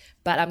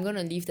 But I'm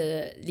gonna leave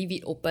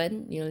it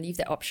open, you know, leave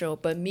that option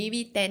open.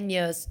 Maybe 10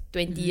 years,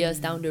 20 years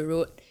down the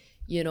road,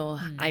 you know,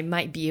 I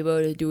might be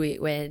able to do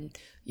it when,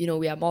 you know,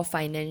 we are more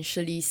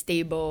financially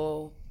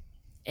stable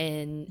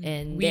and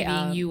We there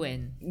are being you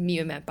and me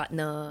and my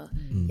partner.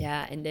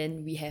 Yeah, and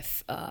then we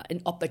have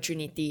an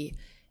opportunity.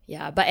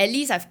 Yeah, but at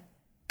least I've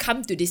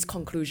come to this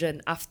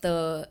conclusion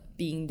after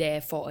being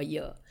there for a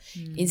year.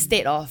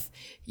 Instead of,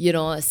 you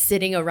know,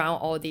 sitting around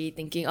all day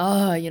thinking,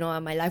 oh, you know,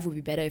 my life would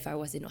be better if I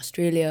was in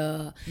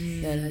Australia.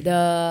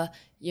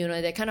 You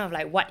know, that kind of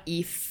like what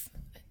if.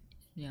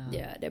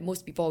 Yeah, that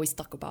most people always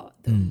talk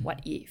about. The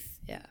what if.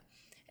 Yeah.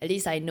 At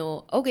least I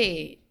know,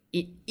 okay,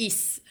 it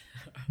is.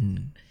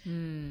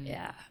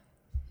 Yeah.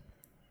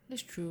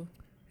 that's true.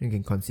 You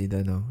can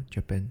consider now,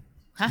 Japan.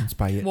 Huh?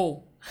 Inspired.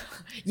 Whoa.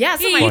 Yeah,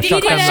 so Hey, my you For did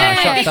short term,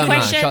 it. lah,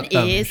 question short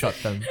term, is, short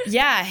term.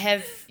 yeah,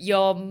 have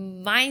your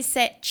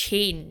mindset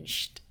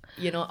changed?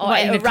 You know, or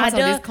What, in the course of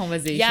rather, this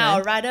conversation? yeah,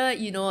 or rather,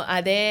 you know,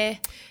 are there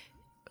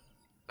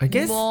I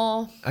guess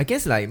more?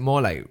 like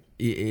more like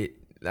it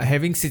like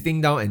having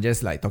sitting down and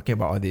just like talking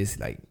about all this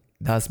like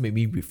does make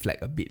me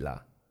reflect a bit lah.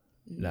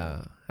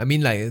 I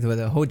mean like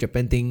the whole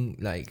Japan thing,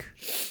 like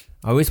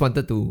I always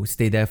wanted to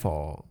stay there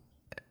for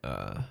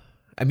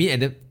I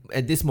mean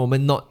at this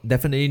moment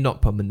definitely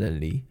not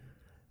permanently.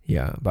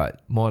 Yeah,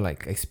 but more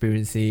like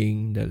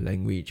experiencing the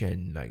language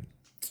and like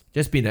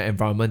just be in an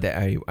environment that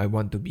I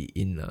want to be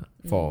in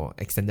for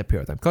extended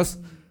period of time. Because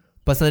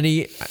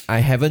personally, I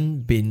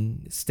haven't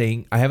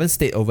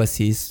stayed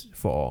overseas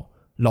for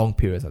long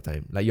periods of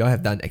time. Like you all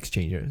have done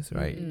exchanges,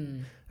 right?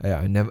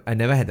 Yeah, I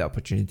never had the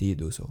opportunity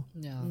to do so.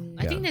 Yeah.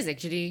 I think that's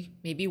actually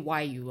maybe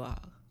why you are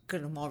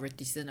kind of more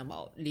reticent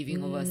about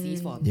living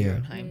overseas for a period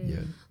of time.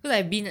 Yeah.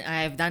 Because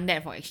I have done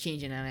that for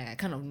exchange and I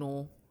kind of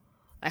know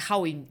like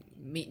how it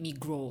made me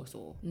grow.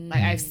 So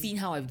like I've seen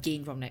how I've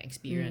gained from that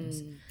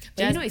experience. But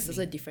you Just know, it's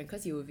also different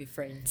because you will be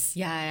friends.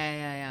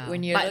 Yeah.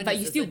 When you're but alone,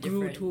 you it's still also grew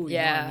different. too. You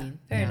Yeah, know what I mean?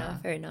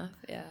 fair enough.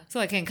 Yeah. So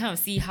I can kind of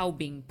see how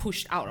being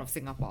pushed out of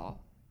Singapore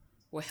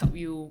will help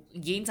you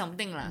gain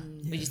something lah,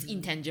 which is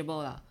intangible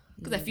lah.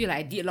 Because I feel like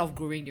I did a lot of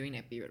growing during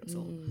that period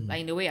also.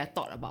 Like in the way I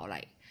thought about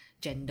like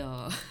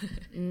gender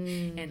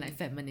and like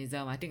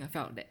feminism, I think I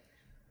felt that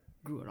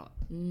grew a lot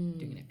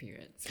during that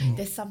period. So,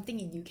 There's something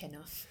in you,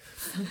 Kenneth.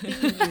 Something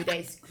in you that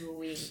is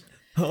growing.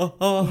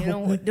 Oh, You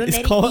know, don't it's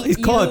let called it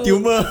eat a you.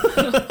 tumor.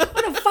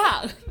 What the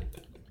fuck?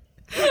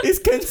 It's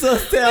cancer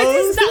What's cells.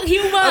 this dark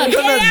humor? I'm Get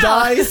gonna out!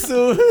 die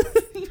soon.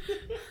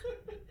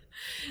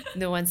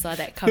 No one saw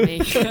that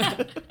coming.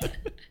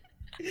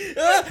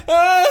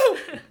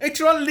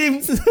 Extra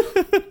limbs.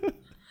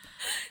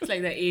 It's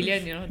like the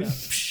alien, you know, the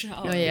psh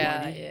out Oh of the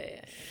yeah, body.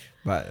 yeah.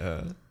 But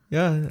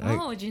yeah,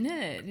 Oh,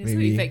 Jeanette, you're so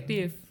maybe-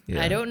 effective.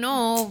 yeah. I don't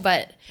know,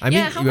 but I mean,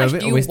 yeah, how we much do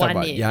you always talk want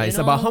about it? yeah. you It's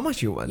know? about how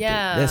much you want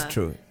Yeah. it. That's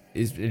true.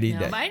 It's really Yeah,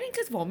 that. but I think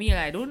because for me,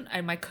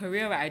 like, my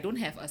career, right, I don't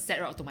have a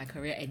set route to my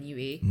career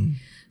anyway.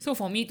 So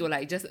for me to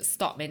like just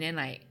stop and then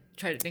like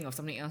try to think of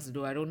something else to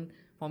do,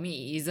 for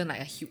me, it isn't like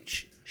a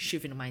huge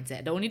shift in the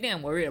mindset. The only thing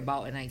I'm worried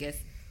about, and I guess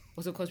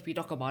also because we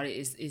talk about it,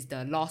 is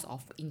the loss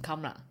of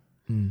income lah.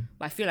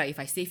 But I feel like if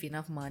I save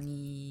enough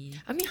money,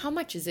 I mean, how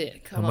much is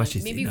it? Come How on, much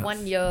is maybe enough?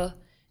 1 year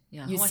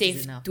yeah, you how much is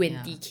save enough?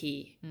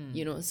 20k.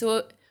 You know,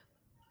 so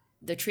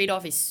the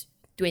trade-off is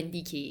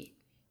 20k.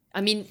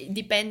 I mean,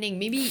 depending,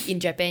 maybe in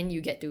Japan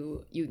you get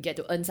to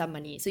earn some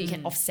money, so you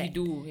can Yeah. offset. You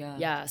do, yeah.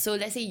 Yeah. So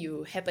let's say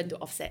you happen to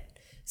offset,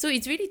 so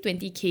it's really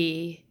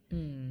 20k.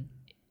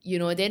 You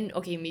know, then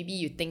okay, maybe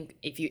you think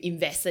if you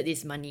invested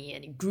this money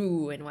and it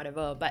grew and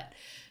whatever, but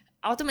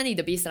ultimately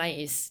the baseline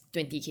is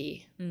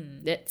 20k.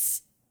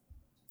 That's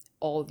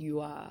all you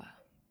are.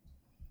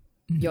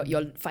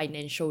 Your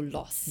financial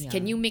loss. Yeah.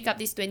 Can you make up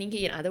this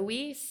 20k in other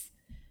ways?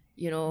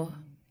 You know,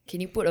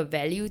 can you put a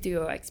value to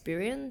your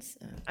experience?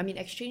 I mean,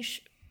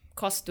 exchange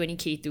costs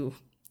 20k too.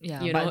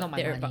 Yeah, You but know, not my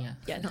they're money. about-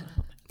 yeah, not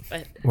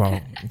but Wow,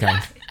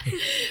 guys.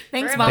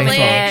 Thanks, Very Mom. much.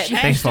 Thanks for,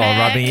 Hashtag. thanks for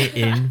rubbing it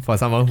in for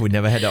someone who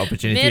never had the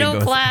opportunity to middle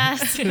go.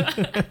 class.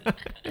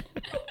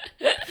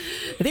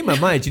 I think my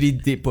mom actually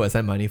did put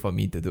aside money for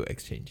me to do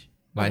exchange.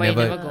 But I But you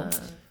never, never go.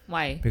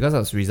 Why? because I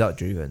was result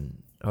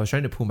driven. I was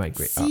trying to pull my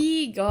grade up.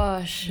 See,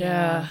 gosh,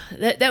 yeah.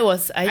 That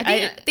was I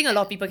think- think a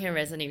lot of people can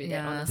resonate with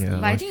that. Yeah. Honestly, Yeah.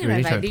 But I was think really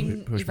if I trying to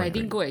didn't push if my I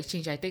didn't grade. go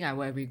exchange, I think I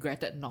would have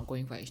regretted not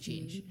going for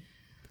exchange.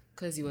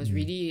 Because it was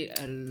really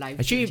a life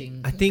Actually,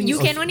 changing. I think you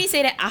also- can only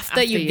say that after,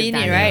 After you've you've been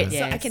done it, it, right? yes.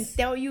 So I can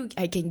tell you,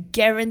 I can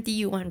guarantee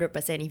you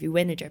 100%. If you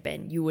went to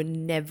Japan, you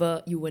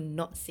will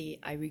not say,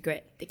 "I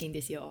regret taking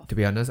this year off." To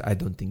be honest, I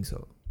don't think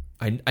so.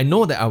 I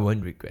know that I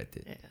won't regret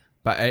it. Yeah.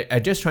 But I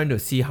just trying to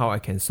see how I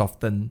can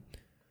soften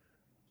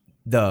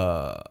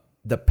the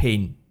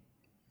pain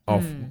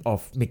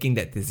of making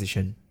that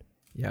decision.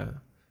 Yeah.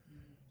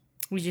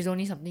 which is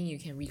only something you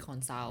can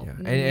reconcile.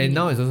 Yeah. And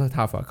now it's also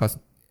tough because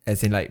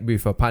as in like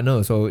with a partner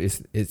also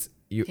it's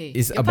you Hey,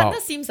 it's Your about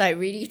partner seems like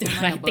ready to Not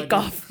a like take burden.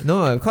 off.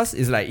 no, because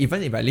it's like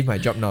even if I leave my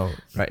job now,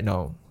 right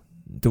now,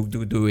 to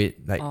do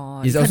it, like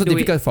Oh, it's you also can't do it.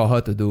 difficult for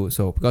her to do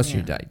so because she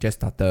Yeah. like just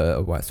started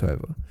or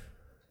whatsoever.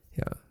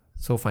 Yeah.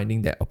 So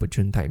finding that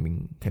opportune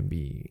timing can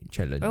be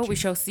challenging. Well, we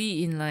shall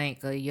see in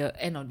like a year,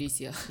 end of this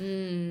year.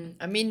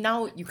 I mean,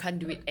 now you can't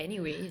do it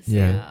anyways.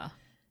 Yeah.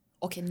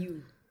 Or can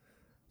you?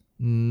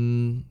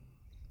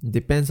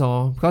 Depends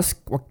on because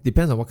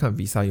depends on what kind of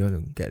visa you want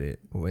to get it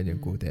when you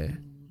go there.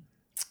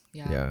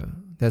 Yeah.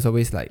 There's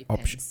always like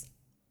Depends.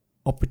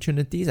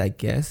 opportunities, I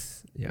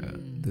guess. Yeah,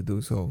 to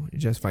do so. You're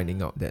just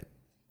finding out that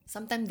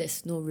Sometimes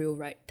there's no real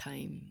right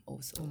time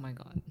also. Oh my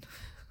god.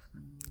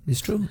 it's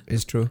true.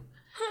 It's true.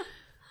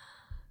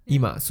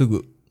 Ima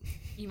sugu.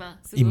 Ima.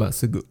 Ima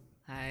sugu.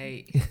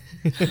 Hi.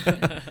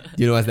 Do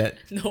you know what's that?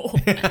 No.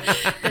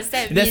 Does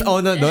that That's mean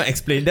all. No, don't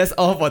explain. That's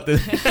all for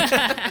today.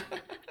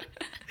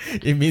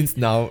 It means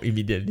now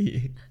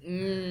immediately.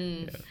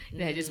 Then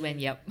I just went,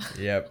 yep.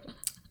 Yep.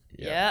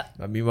 Yep.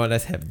 But meanwhile,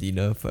 let's have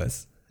dinner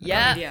first.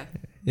 Yeah. Yeah.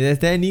 Is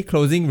there any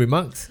closing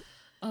remarks?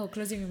 Oh,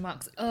 closing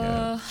remarks.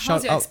 Yeah. How's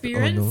Shout your out- oh,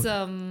 experience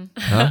no.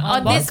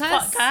 On this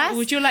podcast?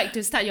 Would you like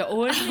to start your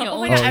own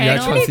Oh my Oh, god, I'm you're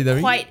actually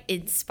considering? quite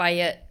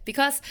inspired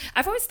because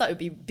I've always thought it'd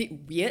be a bit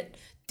weird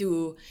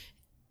to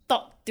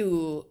talk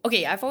to.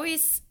 Okay, I've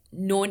always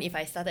known if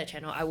I started a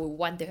channel, I would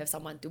want to have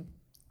someone to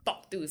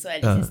talk to, so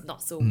at least it's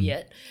not so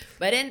weird.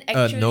 But then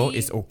actually, No,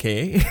 it's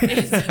okay.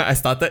 I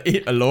started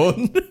it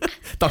alone,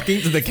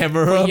 talking to the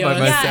camera by years.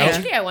 myself. yeah.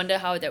 Actually, I wonder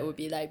how that would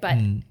be like. But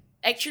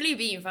actually,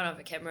 being in front of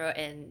a camera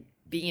and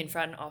being in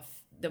front of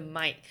the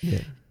mic,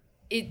 Yeah.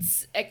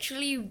 it's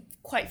actually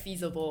quite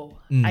feasible.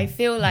 I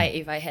feel like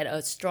if I had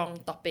a strong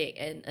topic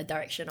and a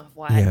direction of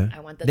what I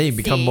wanted Then to you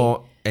become say,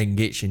 more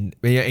engaged in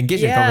when you're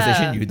engaged in Yeah.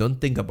 conversation. You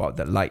don't think about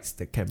the lights,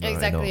 the camera.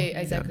 Exactly, and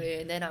all. exactly.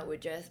 And then I would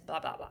just blah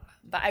blah blah.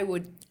 But I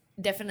would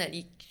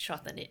definitely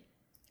shorten it.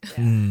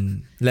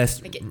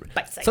 Less. Make it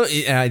bite size. So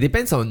it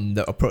depends on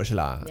the approach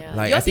lah. yeah.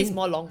 Like Yours I think is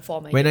more long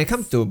form. when I guess.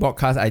 come to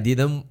podcast,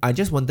 I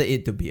just wanted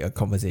it to be a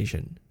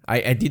conversation.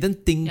 I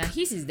didn't think. Yeah,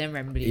 his is damn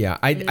rambling. Yeah,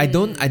 I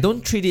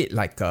don't treat it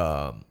like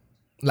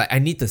I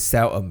need to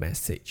sell a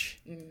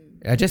message.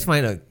 I just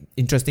find a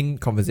interesting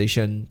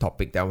conversation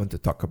topic that I want to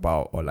talk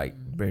about, or like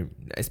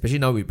especially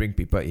now we bring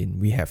people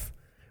in.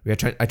 I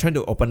trying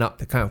to open up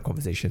the kind of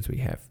conversations we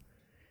have.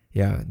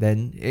 Yeah,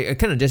 then I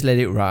kind of just let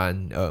it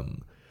run.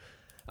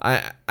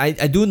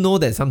 I do know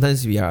that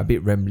sometimes we are a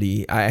bit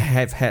rambly. I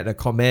have had a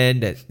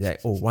comment that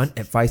one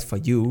advice for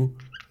you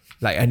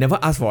Like I never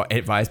asked for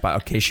advice, but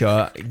okay,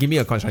 sure, give me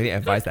a constructive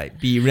advice. Like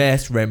be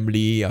less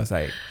rambly. I was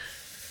like,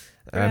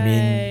 I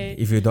mean,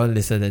 if you don't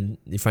listen and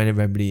you find it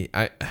rambly,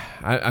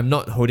 I'm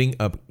not holding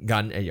a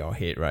gun at your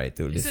head, right?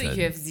 To listen. So if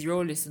you have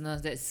 0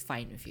 listeners, that's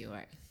fine with you,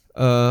 right?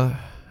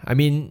 I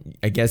mean,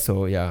 I guess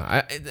so.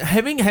 Yeah,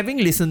 having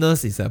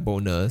listeners is a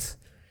bonus.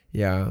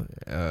 Yeah.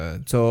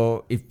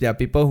 So if there are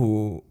people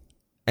who,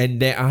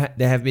 and there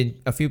have been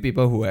a few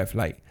people who have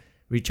like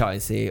reach out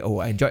and say, "Oh,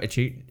 I enjoyed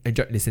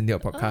listening to your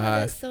podcast." Oh,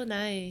 that's so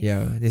nice.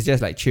 Yeah, it's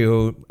just like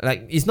chill.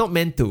 Like it's not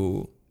meant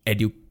to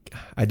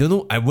I don't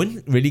know. I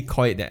wouldn't really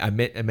call it that. I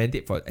meant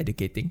it for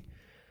educating.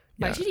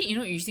 But Yeah. actually,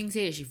 Yu Xing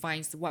said she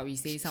finds what we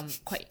say some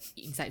quite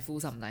insightful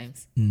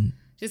sometimes.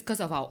 Just because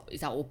of our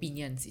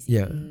opinions. You see.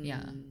 Yeah.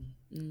 Yeah.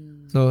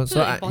 So So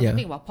the I, important yeah.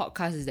 thing about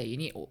podcasts is that you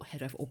need to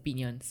have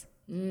opinions.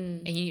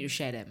 And you need to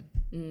share them.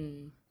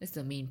 That's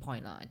the main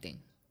point, I think.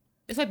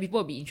 That's why people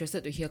will be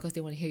interested to hear because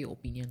they want to hear your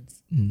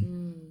opinions.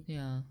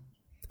 Yeah.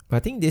 But I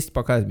think this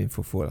podcast has been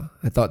fruitful. Lah.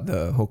 I thought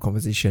the whole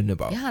conversation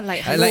about Yeah,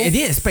 like I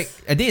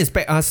didn't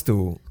expect us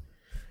to.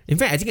 In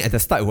fact, I think at the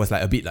start it was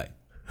like a bit like,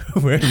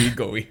 where are we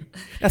going?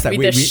 That's like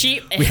With the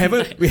sheep we and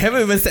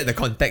haven't even set the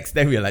context.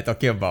 Then we were like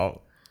talking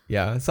about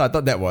So I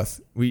thought that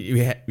was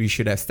we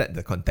should have set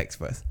the context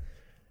first.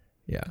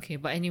 Yeah. Okay,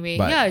 but anyway,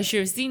 But- I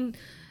should have seen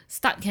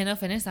start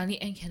Kenneth and then suddenly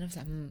end Kenneth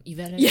like,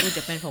 Yvette, let's go to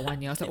Japan for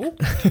 1 year. I was like,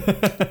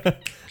 oh,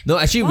 No,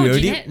 actually wow,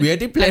 we Jeanette,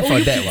 already planned I owe for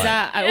you that pizza. one.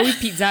 I owe you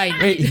pizza.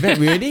 Indeed. Wait, in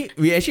fact,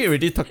 we actually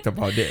already talked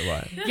about it.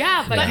 What?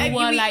 Yeah, but you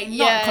were like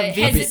not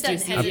convinced.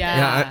 hesitant.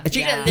 Yeah,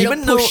 actually, Yeah.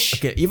 Little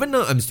push. even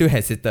though I'm still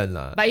hesitant,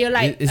 lah. But you're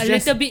like It's a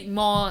just- little bit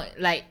more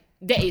like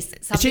that is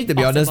something Actually, to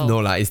be honest,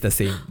 possible. no lah. It's the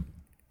same.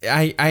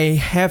 I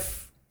have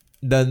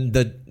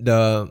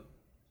the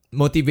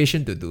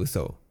motivation to do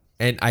so,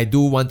 and I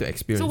do want to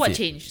experience So what it.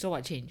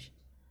 changed?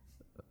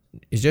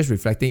 It's just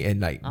reflecting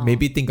and like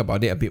maybe think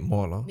about it a bit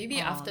more, lor. Maybe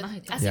after now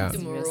you ask Yeah. him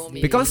tomorrow.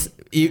 Maybe. Because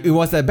it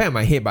was at the back of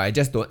my head, but I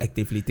just don't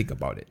actively think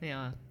about it.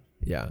 Yeah.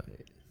 Yeah.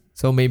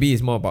 So maybe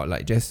it's more about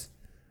like just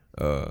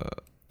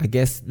I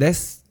guess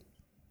less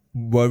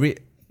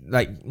worried,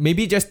 like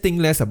maybe just think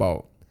less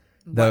about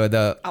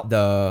the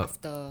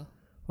After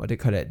what they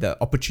call it, the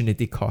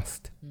opportunity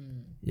cost.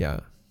 Yeah.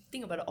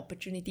 think about the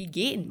opportunity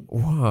gain.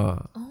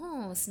 Wow.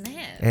 oh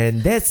snap. And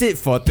that's it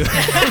for today.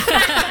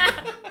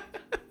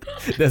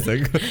 That's a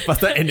good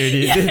faster end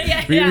already.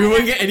 We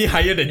won't get any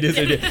higher than this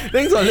already.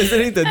 Thanks for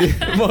listening to this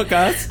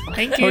podcast.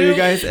 Thank Hope you. you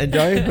guys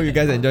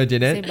enjoy.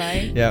 Jeanette. Say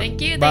bye. Yeah. Thank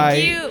you. Bye.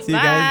 Thank you. See you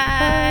guys.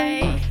 Bye.